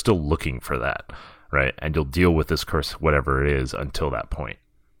 is you are still looking for that, right? And you'll deal with this curse, whatever it is, until that point.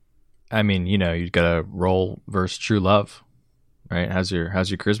 I mean, you've got to roll versus true love, right? How's your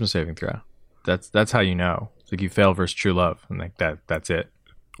charisma saving throw? That's how you know. It's like you fail versus true love, and like that's it.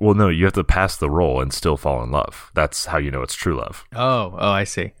 Well, no, you have to pass the roll and still fall in love. That's how you know it's true love. Oh, I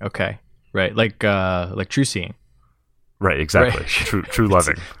see. Okay, right, like true seeing. Right, exactly. Right. True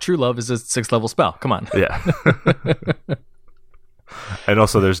loving. True love is a 6th level spell. Come on. Yeah. And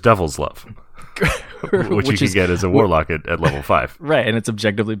also, there's Devil's Love, which you can get as a warlock at level 5. Right, and it's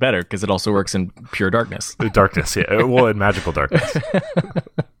objectively better because it also works in pure darkness. Darkness, yeah. Well, in magical darkness.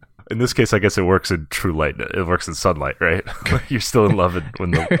 In this case, I guess it works in true light. It works in sunlight, right? You're still in love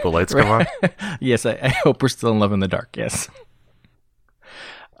when the lights come on? Yes, I hope we're still in love in the dark, yes.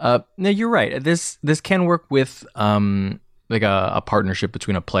 No, you're right. This can work with like a partnership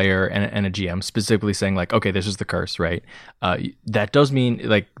between a player and a GM, specifically saying like, okay, this is the curse, right? That does mean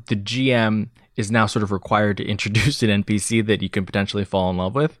like the GM is now sort of required to introduce an NPC that you can potentially fall in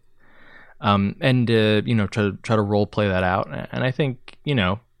love with, and try to role play that out. And I think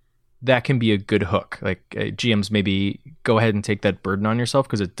that can be a good hook. Like GMs maybe go ahead and take that burden on yourself,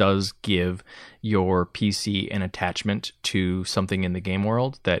 because it does give your PC an attachment to something in the game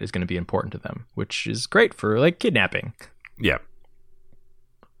world that is going to be important to them, which is great for like kidnapping. Yeah.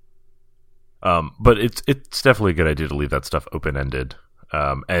 But it's definitely a good idea to leave that stuff open-ended.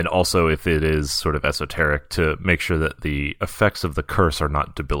 And also, if it is sort of esoteric, to make sure that the effects of the curse are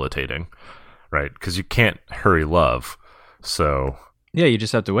not debilitating, right? Because you can't hurry love. So yeah, you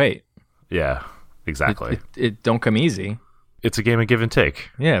just have to wait. Yeah, exactly. It don't come easy. It's a game of give and take.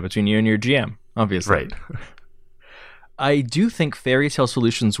 Yeah, between you and your GM, obviously. Right. I do think fairy tale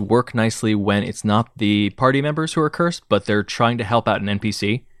solutions work nicely when it's not the party members who are cursed, but they're trying to help out an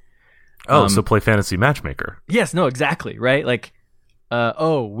NPC. Oh, so play fantasy matchmaker. Yes, no, exactly, right? Like,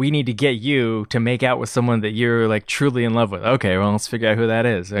 we need to get you to make out with someone that you're like truly in love with. Okay, well, let's figure out who that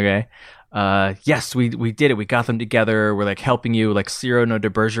is, okay? yes, we did it. We got them together. We're like helping you, like Cyrano de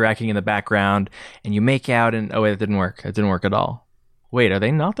Bergerac in the background, and you make out. And oh wait, it didn't work. It didn't work at all. Wait, are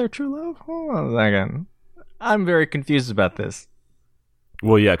they not their true love? Hold on a second. I'm very confused about this.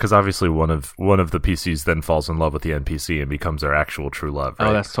 Well, yeah, because obviously one of the PCs then falls in love with the NPC and becomes their actual true love. Right?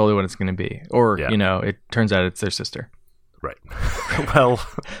 Oh, that's totally what it's going to be. Or it turns out it's their sister. Right. Well,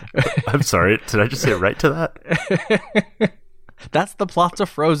 I'm sorry. Did I just say right to that? That's the plot to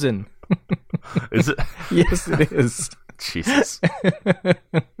Frozen. Is it? Yes, it is. Jesus.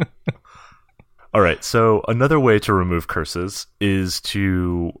 All right, so another way to remove curses is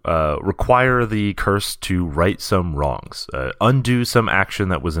to require the curse to right some wrongs, undo some action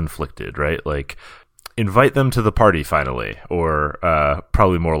that was inflicted, right? Like, invite them to the party finally, or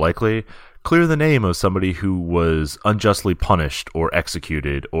probably more likely, clear the name of somebody who was unjustly punished or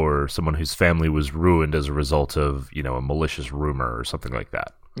executed, or someone whose family was ruined as a result of, a malicious rumor or something like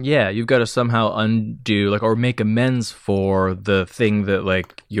that. Yeah, you've got to somehow undo, or make amends for the thing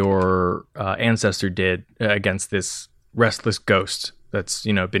that, your ancestor did against this restless ghost that's,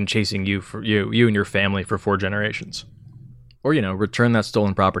 been chasing you and your family for 4 generations. Or, return that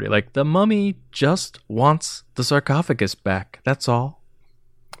stolen property. Like, the mummy just wants the sarcophagus back. That's all.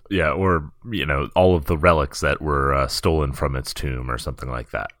 Yeah, or, all of the relics that were stolen from its tomb or something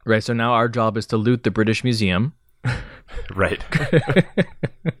like that. Right, so now our job is to loot the British Museum. Right.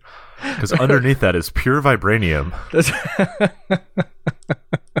 Because underneath that is pure vibranium.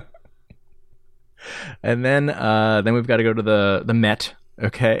 And then we've got to go to the Met,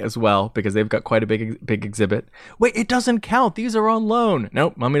 okay, as well, because they've got quite a big exhibit. Wait, it doesn't count. These are on loan.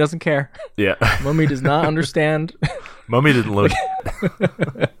 Nope, Mummy doesn't care. Yeah. Mummy does not understand. Mummy didn't loan.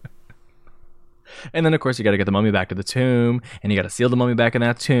 And then, of course, you got to get the mummy back to the tomb, and you got to seal the mummy back in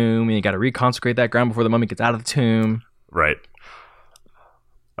that tomb, and you got to reconsecrate that ground before the mummy gets out of the tomb. Right.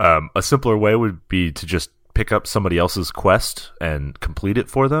 A simpler way would be to just pick up somebody else's quest and complete it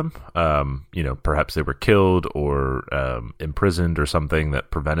for them. Perhaps they were killed or imprisoned or something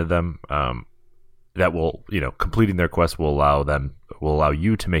that prevented them. That will, completing their quest will allow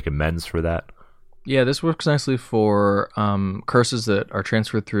you to make amends for that. Yeah, this works nicely for curses that are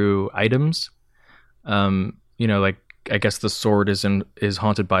transferred through items. I guess the sword is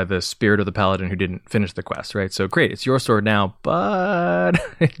haunted by the spirit of the paladin who didn't finish the quest, right? So great, it's your sword now, but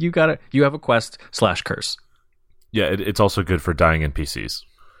you have a quest / curse. Yeah, it's also good for dying NPCs,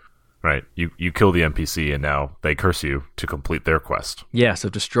 right? You kill the NPC and now they curse you to complete their quest. Yeah, so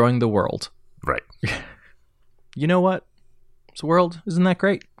destroying the world. Right. You know what? This world isn't that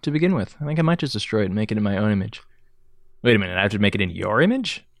great to begin with. I think I might just destroy it and make it in my own image. Wait a minute, I have to make it in your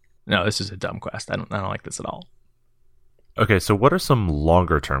image? No, this is a dumb quest. I don't like this at all. Okay, so what are some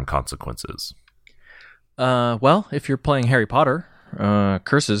longer-term consequences? Well, if you're playing Harry Potter,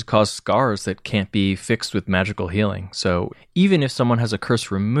 curses cause scars that can't be fixed with magical healing. So even if someone has a curse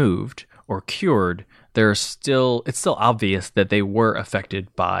removed or cured, it's still obvious that they were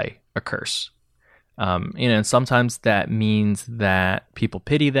affected by a curse. And sometimes that means that people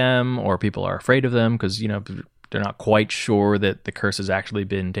pity them or people are afraid of them because, they're not quite sure that the curse has actually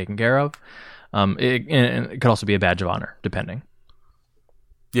been taken care of. It could also be a badge of honor, depending.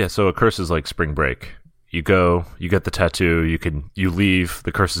 Yeah, so a curse is like spring break. You go, you get the tattoo, you leave,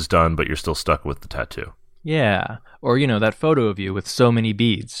 the curse is done, but you're still stuck with the tattoo. Yeah, or that photo of you with so many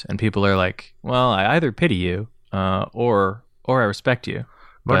beads, and people are like, "Well, I either pity you, or I respect you."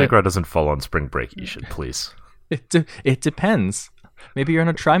 Mardi Gras doesn't fall on spring break, Ishan, please. It depends. Maybe you're on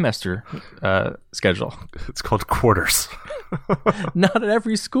a trimester schedule. It's called quarters. Not at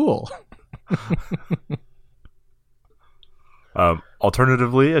every school.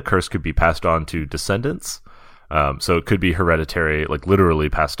 Alternatively, a curse could be passed on to descendants. So it could be hereditary, like literally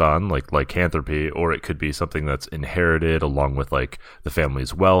passed on, like lycanthropy, or it could be something that's inherited along with like the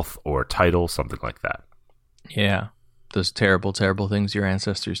family's wealth or title, something like that. Yeah. Those terrible, terrible things your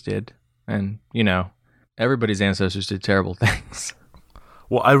ancestors did. And, everybody's ancestors did terrible things.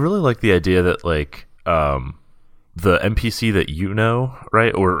 Well, I really like the idea that like the NPC that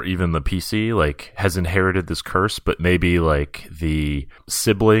right, or even the PC, like has inherited this curse, but maybe like the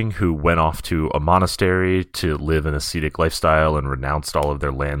sibling who went off to a monastery to live an ascetic lifestyle and renounced all of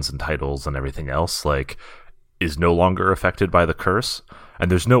their lands and titles and everything else, like is no longer affected by the curse,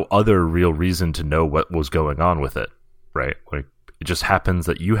 and there's no other real reason to know what was going on with it, right? Like it just happens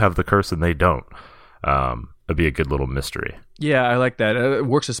that you have the curse and they don't. It'd be a good little mystery. Yeah, I like that. It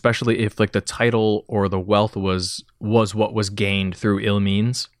works especially if like the title or the wealth was what was gained through ill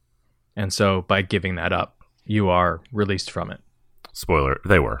means. And so by giving that up, you are released from it. Spoiler,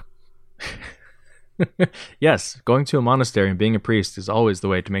 they were. Yes, going to a monastery and being a priest is always the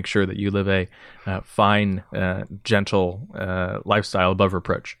way to make sure that you live a fine, gentle lifestyle above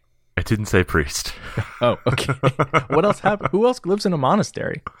reproach. I didn't say priest. Oh, okay. What else happens? Who else lives in a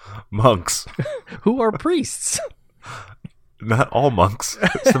monastery? Monks. Who are priests? Not all monks.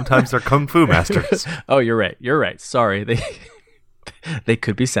 Sometimes they're kung fu masters. Oh, you're right. You're right. Sorry. They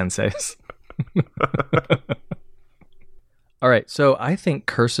could be senseis. All right. So I think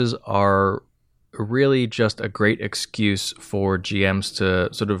curses are really just a great excuse for GMs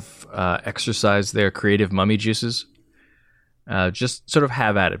to sort of exercise their creative mummy juices. Just sort of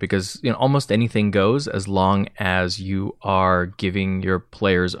have at it, because almost anything goes as long as you are giving your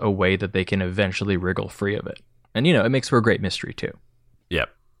players a way that they can eventually wriggle free of it. And, it makes for a great mystery, too. Yep.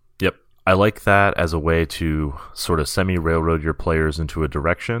 I like that as a way to sort of semi-railroad your players into a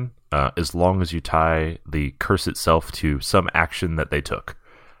direction, as long as you tie the curse itself to some action that they took,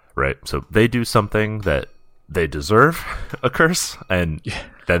 right? So they do something that they deserve a curse, and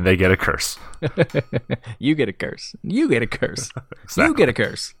then they get a curse. You get a curse. You get a curse. Exactly. You get a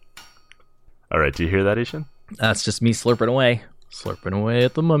curse. All right, do you hear that, Ishan? That's just me slurping away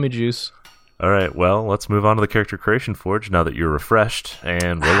at the mummy juice. All right, well, let's move on to the Character Creation Forge now that you're refreshed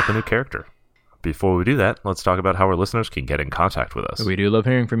and roll up a new character. Before we do that, let's talk about how our listeners can get in contact with us. We do love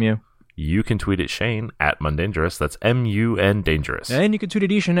hearing from you. You can tweet at Shane at Mundangerous. That's MUN Dangerous. And you can tweet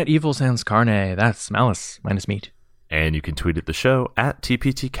at Ishan at Evil Sans Carne. That's malice minus meat. And you can tweet at the show at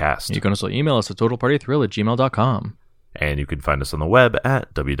TPTcast. You can also email us at totalpartythrill@gmail.com. And you can find us on the web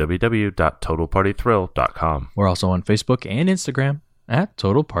at www.totalpartythrill.com. We're also on Facebook and Instagram at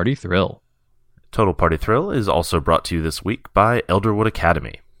Total Party Thrill. Total Party Thrill is also brought to you this week by Elderwood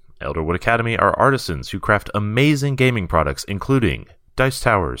Academy. Elderwood Academy are artisans who craft amazing gaming products, including dice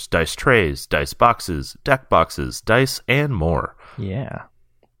towers, dice trays, dice boxes, deck boxes, dice, and more. Yeah.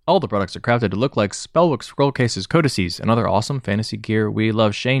 All the products are crafted to look like spellbooks, scroll cases, codices, and other awesome fantasy gear we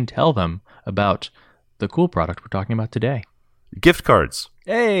love. Shane, tell them about the cool product we're talking about today. Gift cards.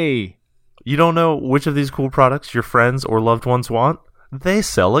 Hey! You don't know which of these cool products your friends or loved ones want? They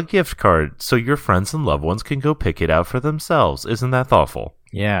sell a gift card, so your friends and loved ones can go pick it out for themselves. Isn't that thoughtful?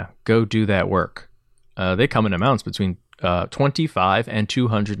 Yeah, go do that work. They come in amounts between $25 and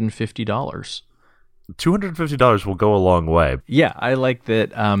 $250. $250 will go a long way. Yeah, I like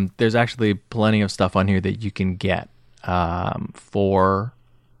that. There's actually plenty of stuff on here that you can get for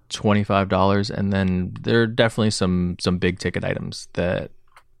 $25, and then there are definitely some big ticket items that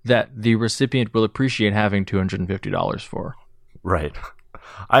the recipient will appreciate having $250 for. Right.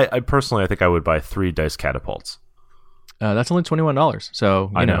 I personally, I think I would buy 3 dice catapults. That's only $21.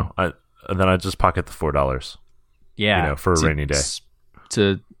 So I know. And then I just pocket the $4. Yeah, for a rainy day. I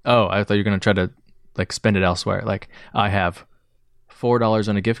thought you were gonna try to spend it elsewhere. Like, I have $4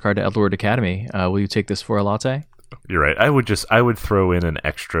 on a gift card to Elderwood Academy. Will you take this for a latte? You're right. I would throw in an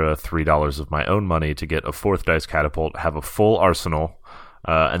extra $3 of my own money to get a 4th dice catapult, have a full arsenal,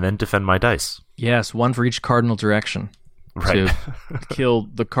 and then defend my dice. Yes, one for each cardinal direction. Right. To kill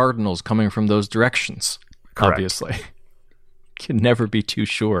the cardinals coming from those directions. Correct. Obviously. Can never be too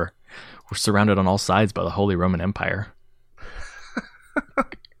sure. We're surrounded on all sides by the Holy Roman Empire.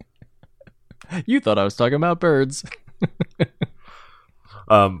 You thought I was talking about birds.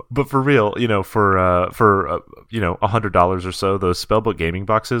 But for real, for $100 or so, those Spellbook gaming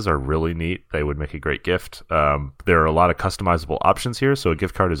boxes are really neat. They would make a great gift. There are a lot of customizable options here, so a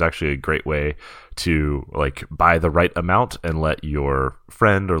gift card is actually a great way to buy the right amount and let your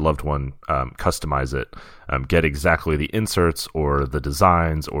friend or loved one customize it, get exactly the inserts or the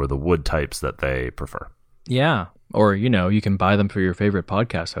designs or the wood types that they prefer. Yeah, or you can buy them for your favorite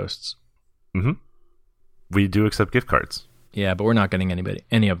podcast hosts. Mm-hmm. We do accept gift cards. Yeah, but we're not getting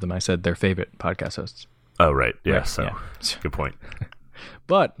any of them. I said their favorite podcast hosts. Oh, right. Yeah, right. so yeah. Good point.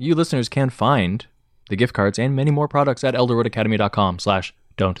 But you listeners can find the gift cards and many more products at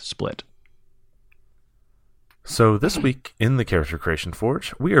elderwoodacademy.com/don't-split. So this week in the Character Creation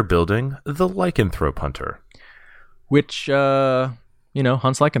Forge, we are building the Lycanthrope Hunter. Which,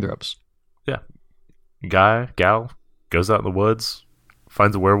 hunts lycanthropes. Yeah. Gal, goes out in the woods,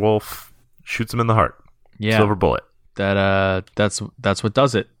 finds a werewolf, shoots him in the heart. Yeah. Silver bullet. That's what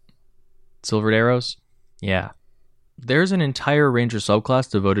does it. Silvered arrows? Yeah. There's an entire ranger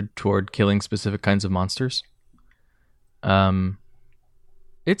subclass devoted toward killing specific kinds of monsters.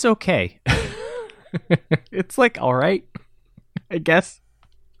 It's okay. It's all right, I guess.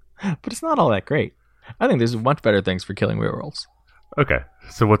 But it's not all that great. I think there's much better things for killing werewolves. Okay.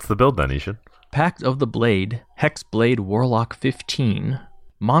 So what's the build then, Ishan? Pact of the Blade, Hexblade Warlock 15,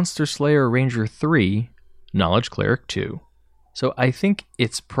 Monster Slayer Ranger 3, Knowledge Cleric 2. So I think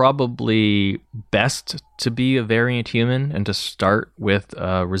it's probably best to be a variant human and to start with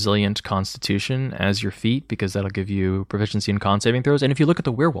a resilient constitution as your feat, because that'll give you proficiency in con saving throws. And if you look at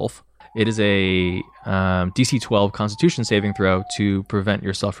the werewolf, it is a DC 12 constitution saving throw to prevent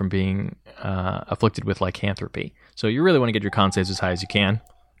yourself from being afflicted with lycanthropy. So you really want to get your con saves as high as you can.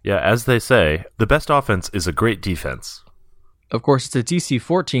 Yeah, as they say, the best offense is a great defense. Of course, it's a DC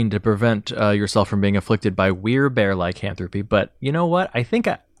 14 to prevent yourself from being afflicted by werebear lycanthropy, but you know what? I think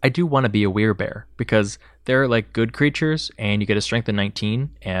I do want to be a werebear, because they're like good creatures, and you get a strength of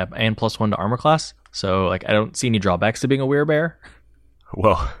 19 and +1 to armor class, so like I don't see any drawbacks to being a werebear.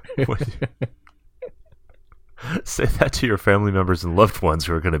 Well, say that to your family members and loved ones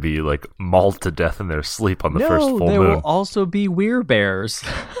who are going to be like mauled to death in their sleep on the first full moon. No, they will also be werebears.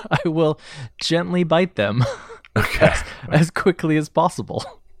 I will gently bite them. Okay. as quickly as possible.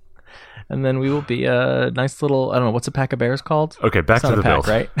 And then we will be a nice little, I don't know, what's a pack of bears called? Okay, back to the build.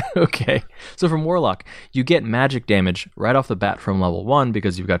 Right? Okay. So from Warlock, you get magic damage right off the bat from level 1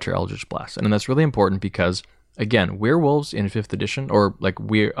 because you've got your Eldritch Blast. And that's really important because, again, werewolves in 5th edition, or like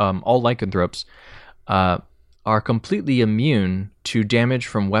all lycanthropes, are completely immune to damage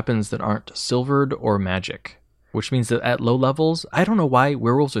from weapons that aren't silvered or magic. Which means that at low levels, I don't know why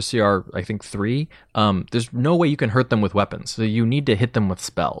werewolves are CR, I think 3. There's no way you can hurt them with weapons. So you need to hit them with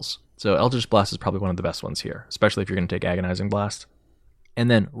spells. So Eldritch Blast is probably one of the best ones here, especially if you're going to take Agonizing Blast. And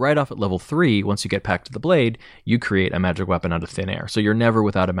then right off at level 3, once you get Pact to the Blade, you create a magic weapon out of thin air. So you're never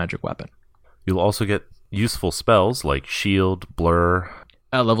without a magic weapon. You'll also get useful spells like Shield, Blur.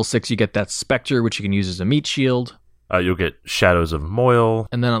 At level 6, you get that Spectre, which you can use as a meat shield. You'll get Shadows of Moil.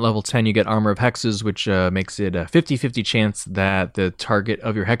 And then at level 10, you get Armor of Hexes, which makes it a 50-50 chance that the target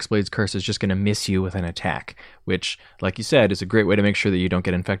of your Hexblade's curse is just going to miss you with an attack, which, like you said, is a great way to make sure that you don't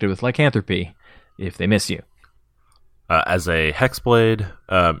get infected with lycanthropy if they miss you. As a Hexblade,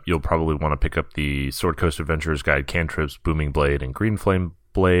 you'll probably want to pick up the Sword Coast Adventurer's Guide Cantrips, Booming Blade, and Green Flame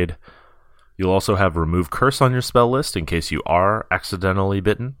Blade. You'll also have Remove Curse on your spell list in case you are accidentally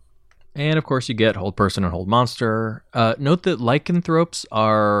bitten. And of course you get Hold Person and Hold Monster. Note that lycanthropes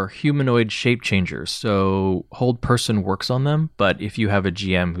are humanoid shape changers, so Hold Person works on them, but if you have a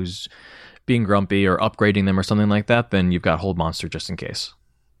GM who's being grumpy or upgrading them or something like that, then you've got Hold Monster just in case.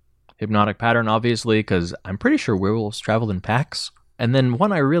 Hypnotic Pattern, obviously, because I'm pretty sure werewolves travel in packs. And then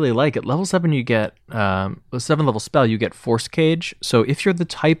one I really like, at level 7 you get, the 7th level spell, you get Force Cage. So if you're the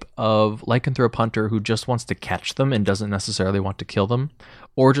type of lycanthrope hunter who just wants to catch them and doesn't necessarily want to kill them,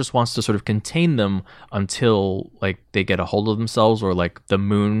 or just wants to sort of contain them until like they get a hold of themselves or like the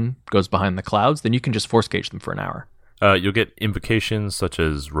moon goes behind the clouds, then you can just Force Cage them for an hour. You'll get invocations such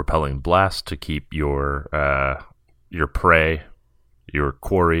as Repelling Blast to keep your prey, your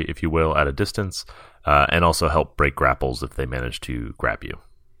quarry, if you will, at a distance. And also help break grapples if they manage to grab you.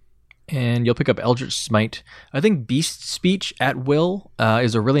 And you'll pick up Eldritch Smite. I think Beast Speech at will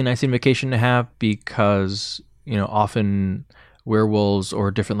is a really nice invocation to have because, you know, often werewolves or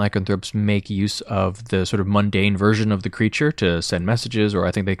different lycanthropes make use of the sort of mundane version of the creature to send messages, or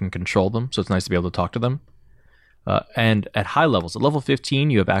I think they can control them, so it's nice to be able to talk to them. And at high levels, at level 15,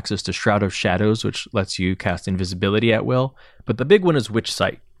 you have access to Shroud of Shadows, which lets you cast invisibility at will. But the big one is Witch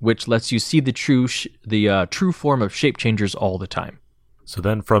Sight, which lets you see the true form of shape changers all the time. So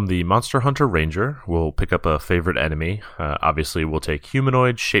then from the Monster Hunter Ranger, we'll pick up a favorite enemy. Obviously, we'll take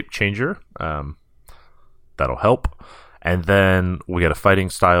Humanoid Shape Changer. That'll help. And then we get a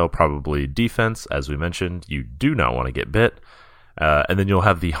fighting style, probably defense. As we mentioned, you do not want to get bit. And then you'll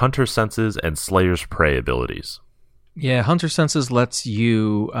have the Hunter Senses and Slayer's Prey abilities. Yeah, Hunter Senses lets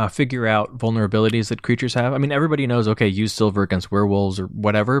you figure out vulnerabilities that creatures have. I mean, everybody knows, okay, use silver against werewolves or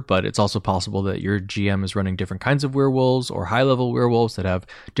whatever, but it's also possible that your GM is running different kinds of werewolves or high-level werewolves that have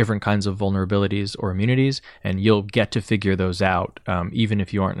different kinds of vulnerabilities or immunities, and you'll get to figure those out, even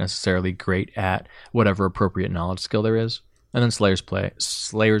if you aren't necessarily great at whatever appropriate knowledge skill there is. And then Slayer's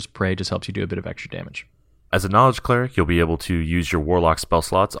Prey just helps you do a bit of extra damage. As a Knowledge Cleric, you'll be able to use your Warlock spell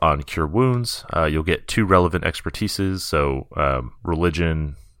slots on Cure Wounds. You'll get 2 relevant expertises, so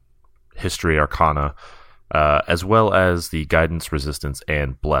Religion, History, Arcana, as well as the Guidance, Resistance,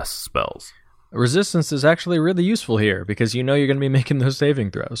 and Bless spells. Resistance is actually really useful here because you know you're going to be making those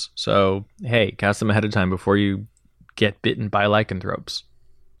saving throws. So, hey, cast them ahead of time before you get bitten by lycanthropes.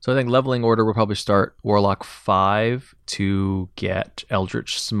 So I think leveling order will probably start Warlock 5 to get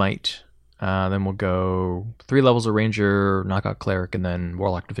Eldritch Smite. Then we'll go 3 levels of Ranger, Knockout Cleric, and then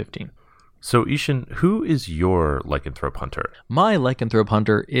Warlock to 15. So, Ishan, who is your lycanthrope hunter? My lycanthrope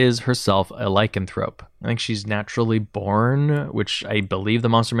hunter is herself a lycanthrope. I think she's naturally born, which I believe the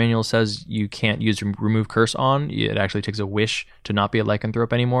monster manual says you can't use remove curse on. It actually takes a wish to not be a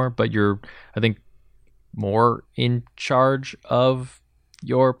lycanthrope anymore, but you're, I think, more in charge of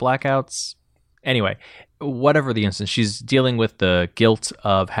your blackouts. Anyway, whatever the instance, she's dealing with the guilt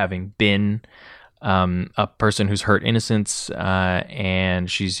of having been a person who's hurt innocents, and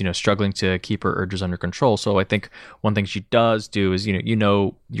she's struggling to keep her urges under control. So I think one thing she does do is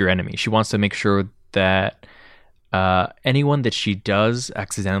your enemy. She wants to make sure that anyone that she does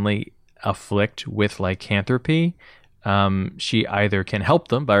accidentally afflict with lycanthropy, she either can help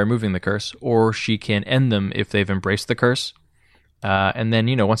them by removing the curse, or she can end them if they've embraced the curse. And then,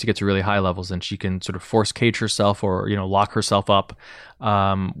 once you get to really high levels, then she can sort of force cage herself or, lock herself up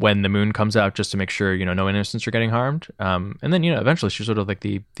when the moon comes out, just to make sure, no innocents are getting harmed. And then, eventually she's sort of like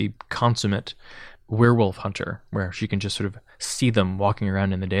the consummate werewolf hunter, where she can just sort of see them walking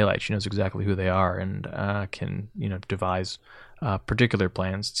around in the daylight. She knows exactly who they are and can, devise particular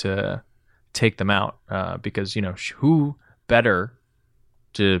plans to take them out. Because, who better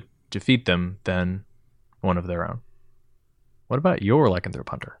to defeat them than one of their own? What about your lycanthrope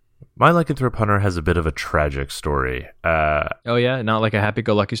hunter? My lycanthrope hunter has a bit of a tragic story. Oh yeah, not like a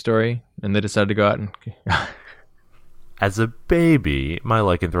happy-go-lucky story, and they decided to go out and... As a baby, my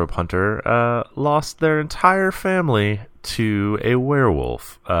lycanthrope hunter lost their entire family to a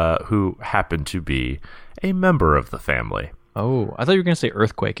werewolf who happened to be a member of the family. Oh, I thought you were going to say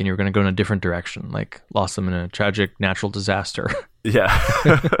earthquake, and you were going to go in a different direction, like lost them in a tragic natural disaster. Yeah.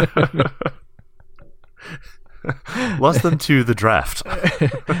 Lost them to the draft.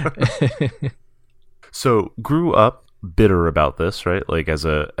 So grew up bitter about this, right? Like as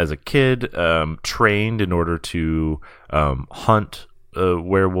a kid, trained in order to hunt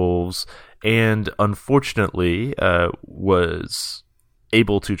werewolves, and unfortunately was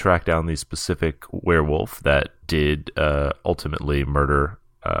able to track down the specific werewolf that did ultimately murder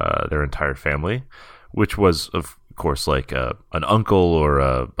their entire family, which was of course like an uncle or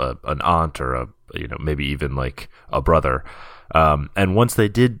an aunt or maybe even like a brother. And once they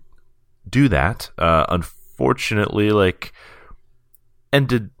did do that, unfortunately, like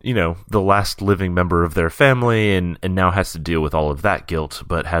ended, the last living member of their family, and now has to deal with all of that guilt,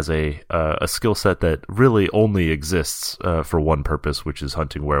 but has a skill set that really only exists for one purpose, which is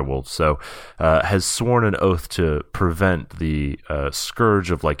hunting werewolves. So has sworn an oath to prevent the scourge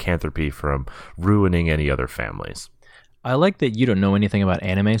of lycanthropy from ruining any other families. I like that you don't know anything about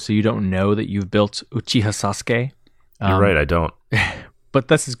anime, so you don't know that you've built Uchiha Sasuke. You're right, I don't. But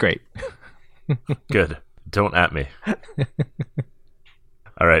this is great. Good. Don't at me.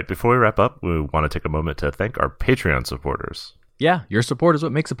 All right, before we wrap up, we want to take a moment to thank our Patreon supporters. Yeah, your support is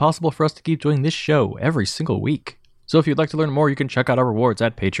what makes it possible for us to keep doing this show every single week. So if you'd like to learn more, you can check out our rewards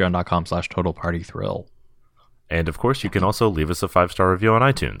at patreon.com/totalpartythrill. And of course, you can also leave us a 5-star review on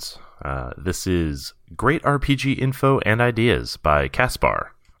iTunes. This is Great RPG Info and Ideas by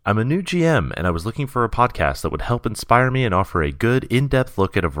Caspar. I'm a new GM, and I was looking for a podcast that would help inspire me and offer a good, in-depth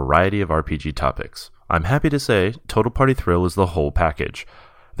look at a variety of RPG topics. I'm happy to say Total Party Thrill is the whole package.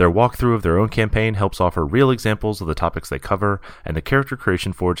 Their walkthrough of their own campaign helps offer real examples of the topics they cover, and the Character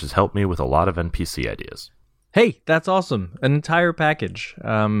Creation Forge has helped me with a lot of NPC ideas. Hey, that's awesome. An entire package.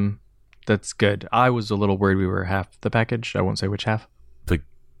 That's good. I was a little worried we were half the package. I won't say which half. The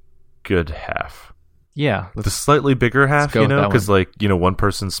good half. Yeah. The slightly bigger half, because one. One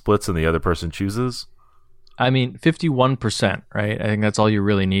person splits and the other person chooses. I mean, 51%, right? I think that's all you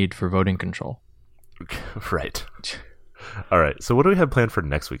really need for voting control. Right. All right. So what do we have planned for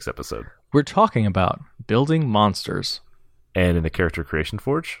next week's episode? We're talking about building monsters. And in the Character Creation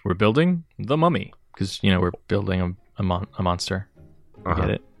Forge? We're building the mummy. Because, we're building a monster.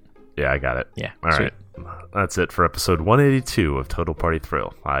 Get it? Yeah, I got it. Yeah. All right. That's it for episode 182 of Total Party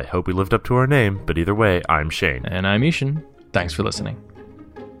Thrill. I hope we lived up to our name, but either way, I'm Shane. And I'm Ishan. Thanks for listening.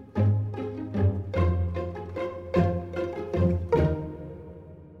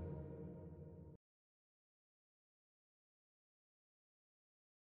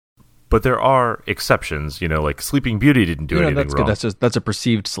 But there are exceptions, like Sleeping Beauty didn't do anything that's wrong. Good. That's a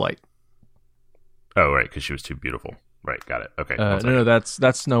perceived slight. Oh, right, because she was too beautiful. Right, got it. Okay. No, that's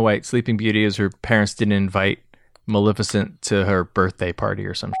Snow White. Sleeping Beauty is her parents didn't invite Maleficent to her birthday party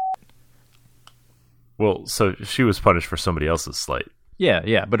or some shit. Well, so she was punished for somebody else's slight.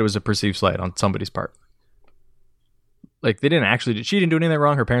 Yeah, but it was a perceived slight on somebody's part. Like, she didn't do anything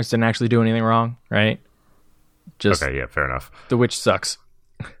wrong. Her parents didn't actually do anything wrong, right? Okay, yeah, fair enough. The witch sucks.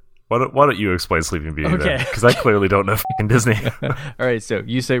 Why don't you explain Sleeping Beauty Okay. Because I clearly don't know fucking Disney. All right, so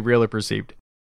you say real or perceived?